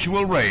easy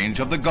visual range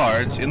of the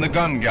guards in the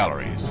gun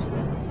galleries.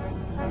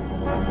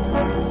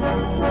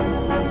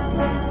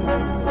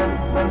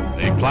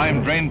 They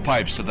climbed drain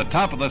pipes to the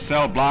top of the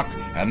cell block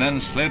and then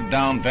slid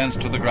down vents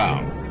to the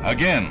ground.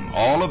 Again,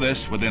 all of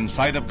this within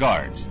sight of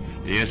guards.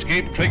 The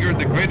escape triggered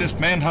the greatest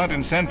manhunt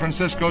in San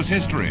Francisco's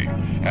history,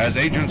 as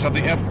agents of the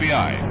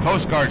FBI,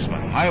 Coast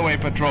Guardsmen, Highway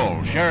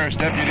Patrol, sheriff's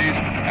deputies,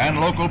 and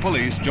local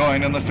police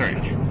join in the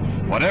search.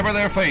 Whatever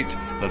their fate,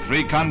 the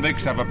 3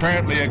 convicts have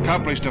apparently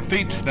accomplished a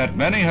feat that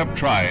many have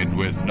tried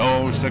with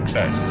no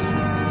success.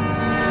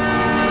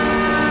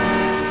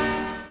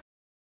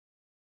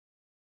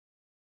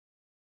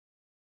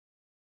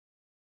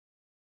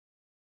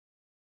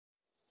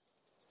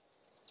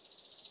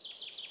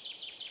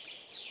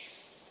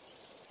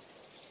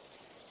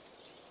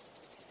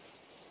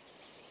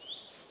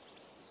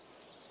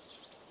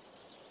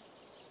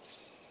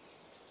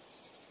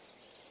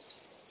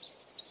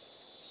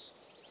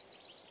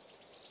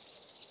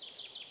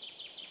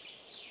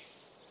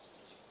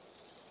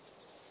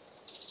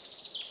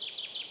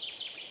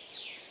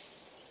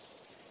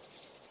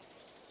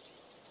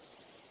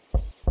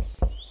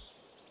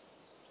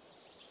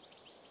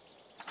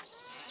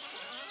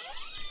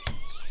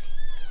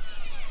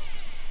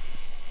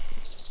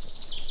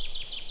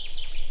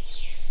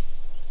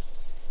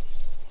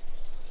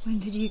 When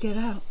did you get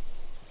out?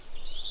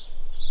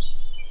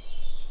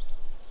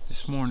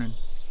 This morning.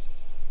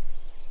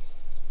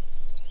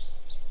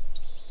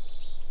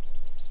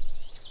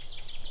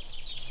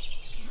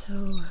 So...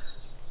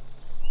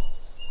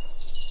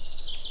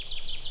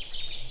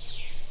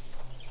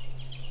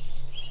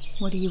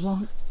 what do you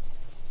want?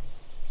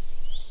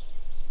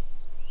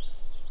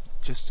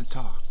 Just to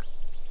talk.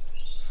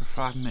 For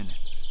 5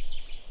 minutes.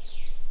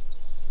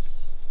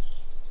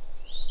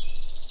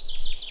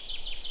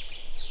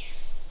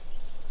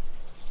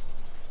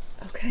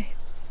 Okay.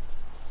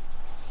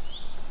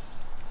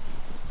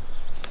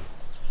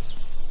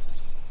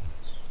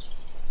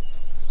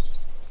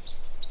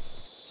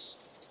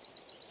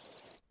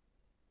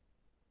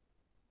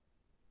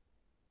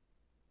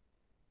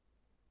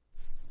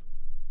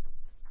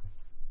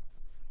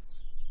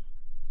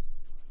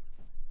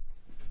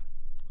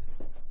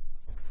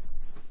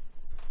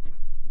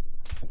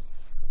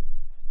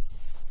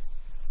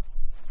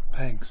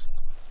 Thanks.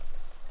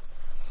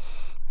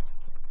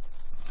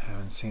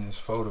 Haven't seen his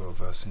photo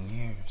of us in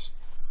years.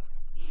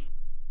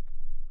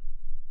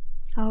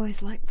 I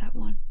always liked that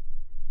one.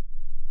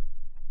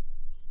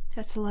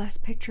 That's the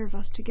last picture of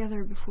us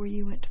together before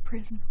you went to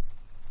prison.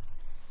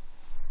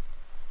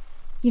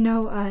 You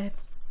know, I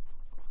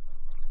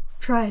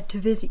tried to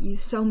visit you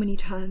so many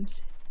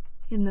times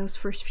in those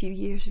first few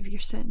years of your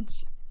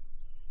sentence.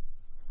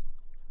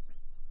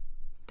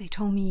 They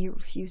told me you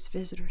refused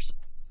visitors.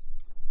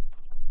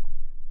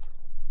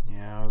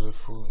 Yeah, I was a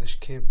foolish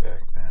kid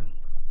back then.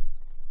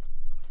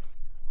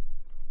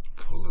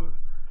 Full of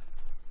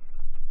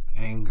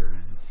anger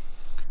and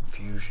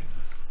confusion.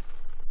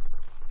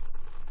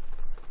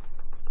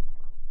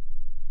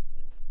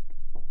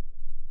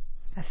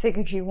 I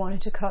figured you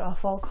wanted to cut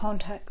off all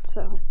contact,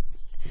 so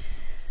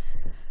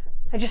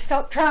I just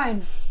stopped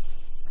trying.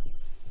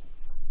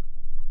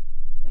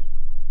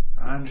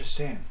 I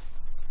understand.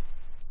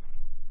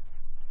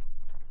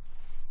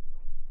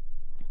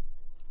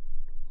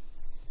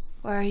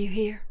 Why are you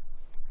here?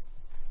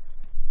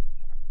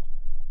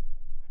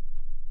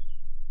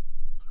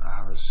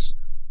 I was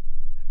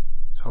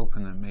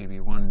hoping that maybe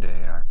one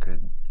day I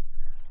could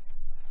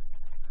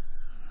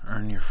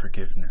earn your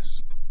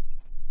forgiveness.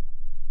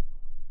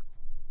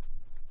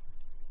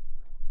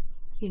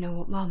 You know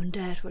what Mom and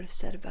Dad would have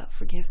said about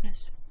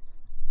forgiveness.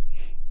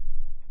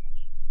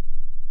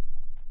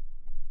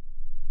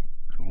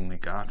 Only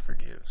God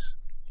forgives.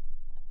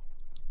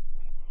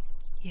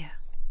 Yeah.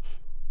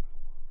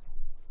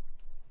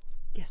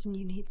 Guessing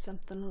you need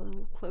something a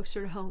little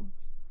closer to home.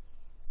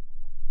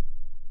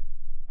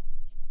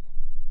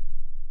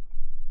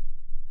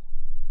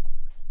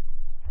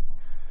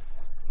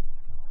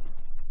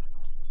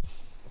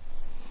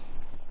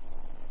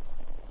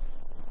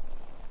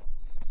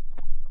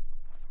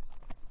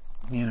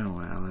 You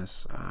know,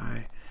 Alice,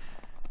 I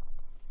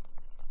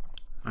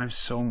have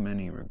so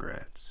many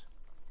regrets.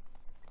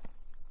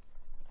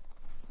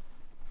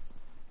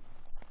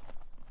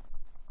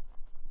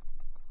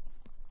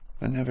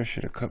 I never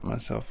should have cut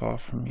myself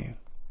off from you.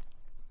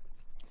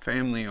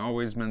 Family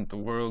always meant the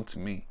world to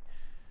me.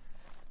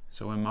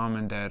 So when Mom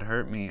and Dad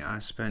hurt me, I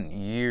spent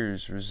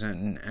years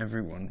resenting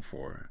everyone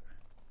for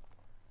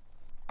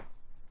it.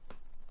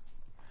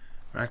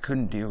 I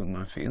couldn't deal with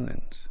my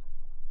feelings.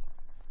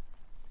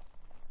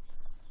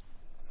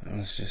 I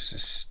was just a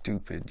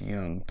stupid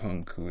young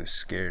punk who was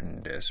scared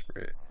and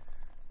desperate.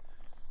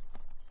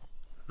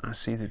 I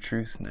see the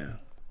truth now.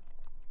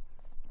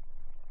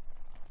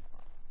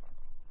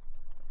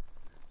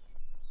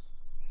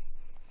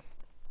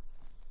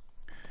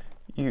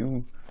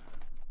 You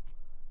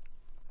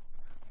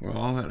were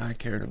all that I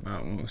cared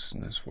about most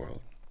in this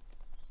world.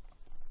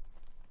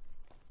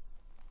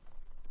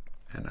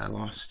 And I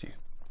lost you.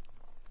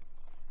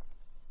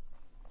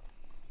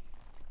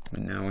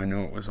 And now I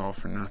know it was all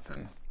for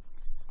nothing.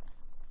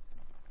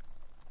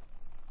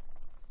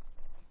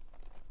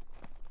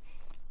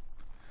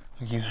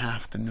 You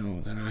have to know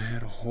that I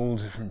had a whole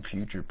different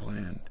future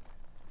planned.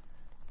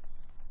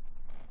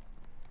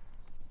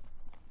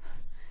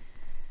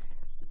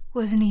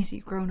 Wasn't easy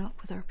growing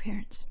up with our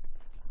parents.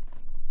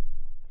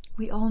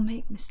 We all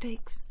make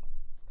mistakes,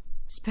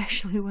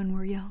 especially when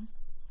we're young.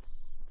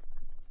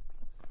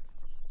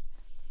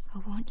 I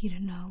want you to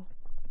know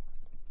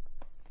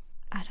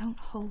I don't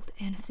hold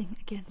anything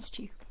against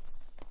you.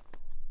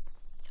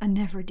 I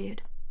never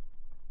did.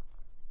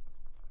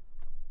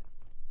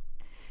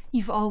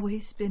 You've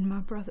always been my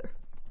brother,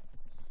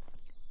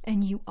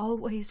 and you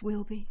always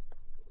will be.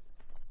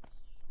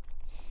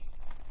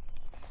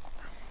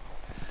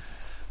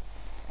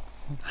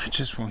 I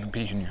just want to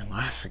be in your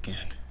life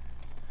again.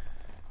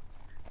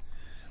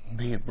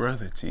 Be a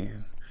brother to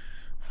you,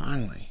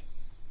 finally.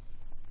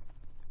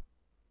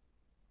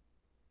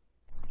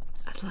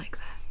 I'd like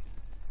that.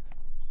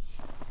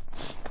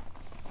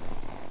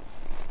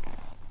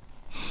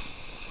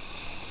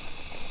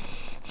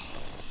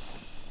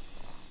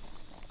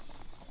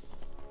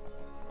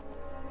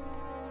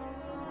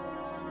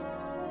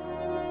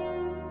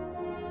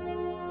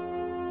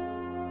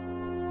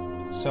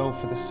 So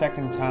for the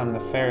second time the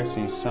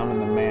Pharisees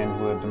summoned the man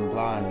who had been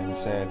blind and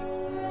said,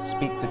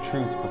 "Speak the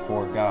truth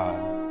before God.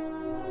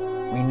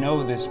 We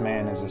know this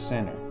man is a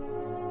sinner."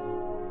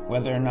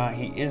 "Whether or not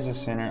he is a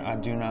sinner, I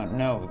do not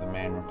know," the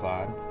man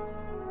replied.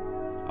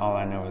 "All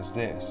I know is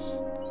this.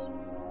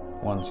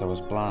 Once I was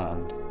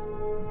blind,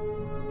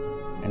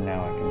 and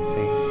now I can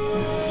see."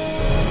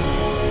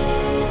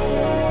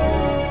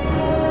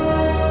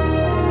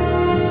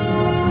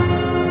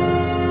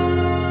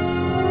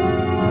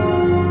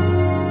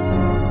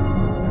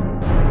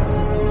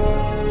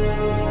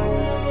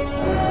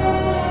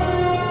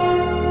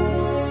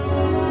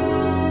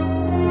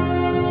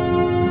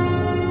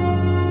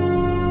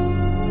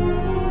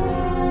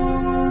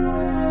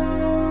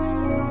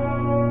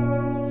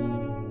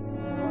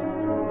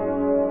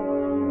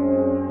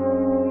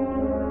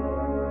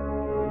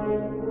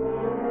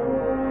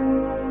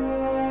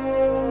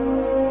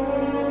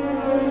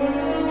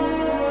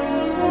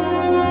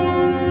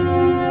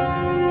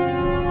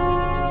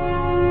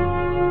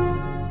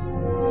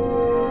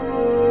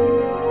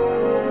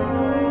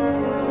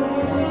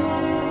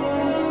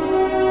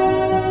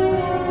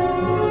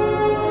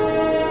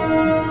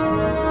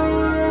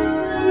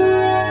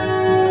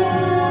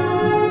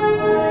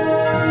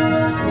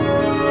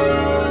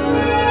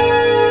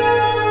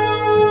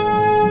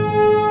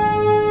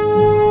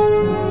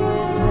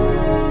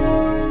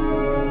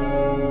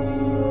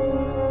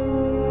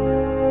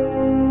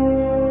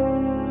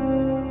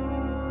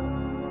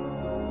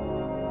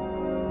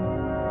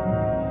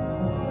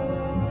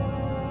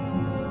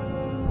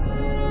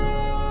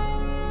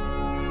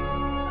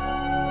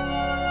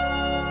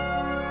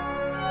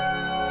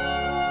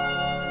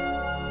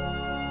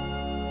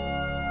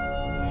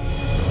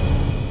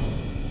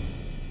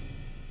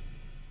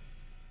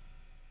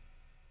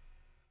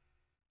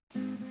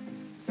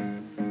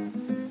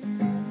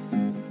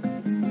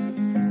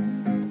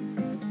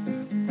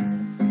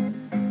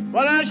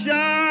 Well, I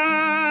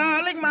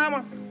sure like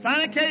mama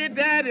trying to carry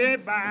daddy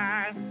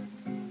by.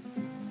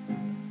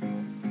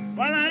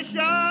 Well, I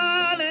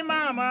sure like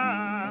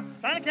mama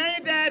trying to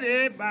carry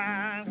daddy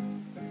by.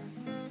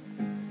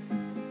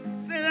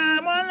 Said I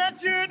want to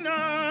let you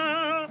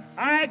know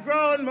I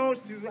grown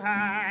most too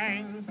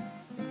high.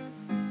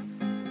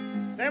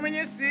 Then when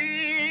you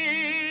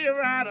see a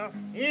rider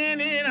in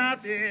and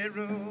out the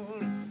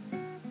road,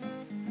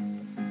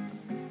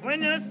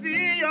 when you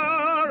see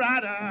your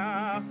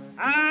rider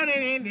out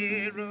in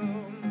the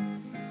road,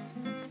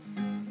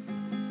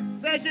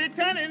 say she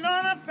turning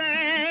on a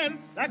fan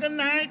like a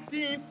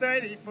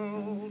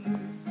 1934.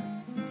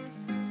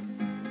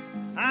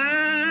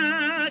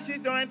 Ah, she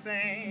doing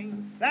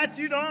things that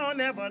you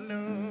don't ever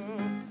know.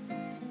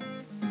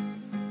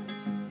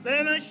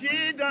 Then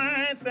she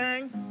doing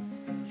things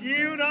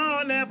you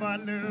don't ever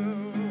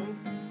know.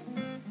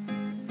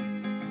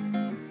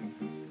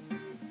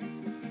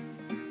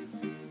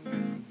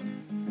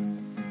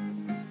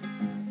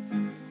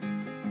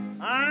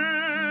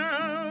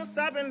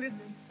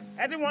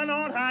 at the one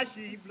on how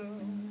she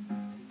blew.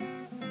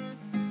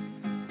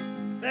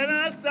 Said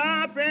I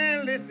stop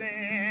and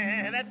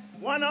listen at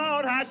one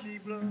on how she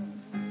blew.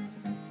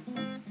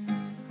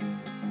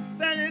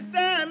 Said you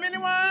stand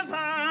anyone's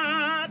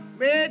heart,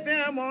 made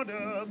them want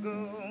to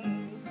go.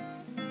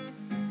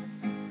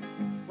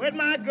 With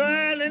my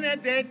girl in the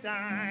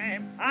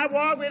daytime, I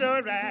walk with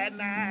her at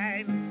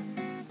night.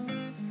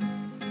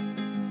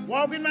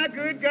 Walk with my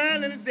good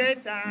girl in the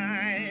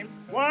daytime,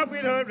 walk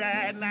with her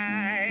at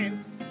night.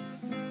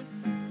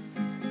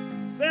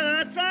 Then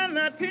I'm trying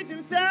to teach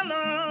and tell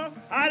her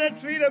how to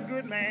treat a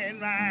good man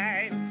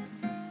right.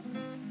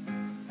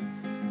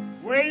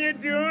 What you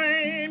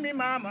doing, me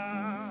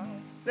mama?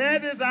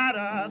 Said it's out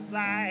of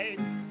sight.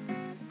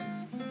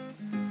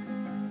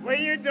 What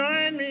you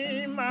doing,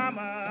 me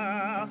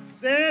mama?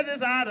 Said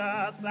it's out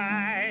of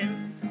sight.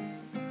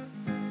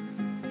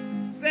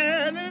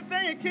 Said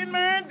anything a kid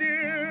man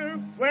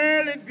do,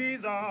 well it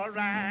be's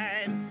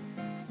alright.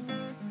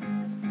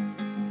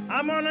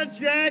 I'm gonna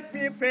jack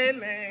me a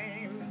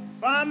paling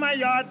from my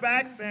yard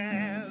back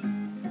fence.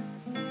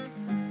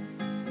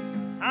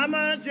 I'm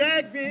gonna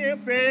jack me a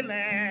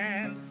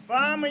paling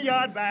from my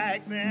yard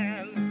back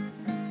fence.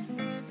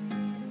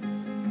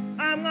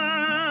 I'm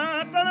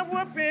gonna put a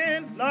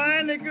whooping,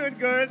 learn the good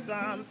girl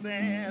some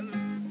sense.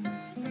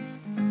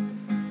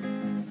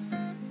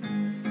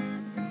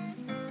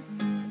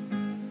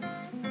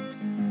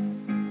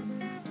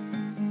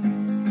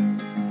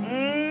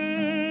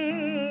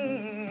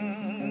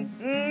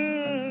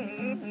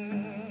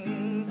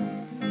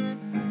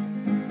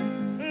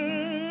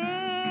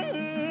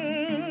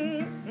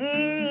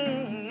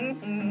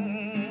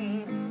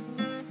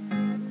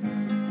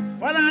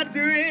 What I do,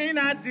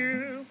 I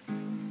do,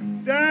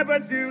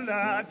 but do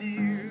love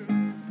you.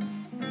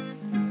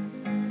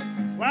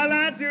 While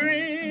I do,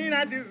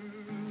 I do,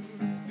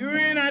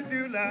 I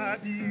do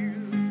love you.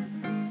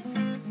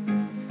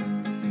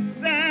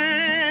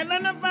 Sad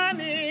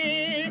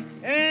nobody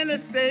in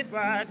the state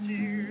but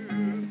you.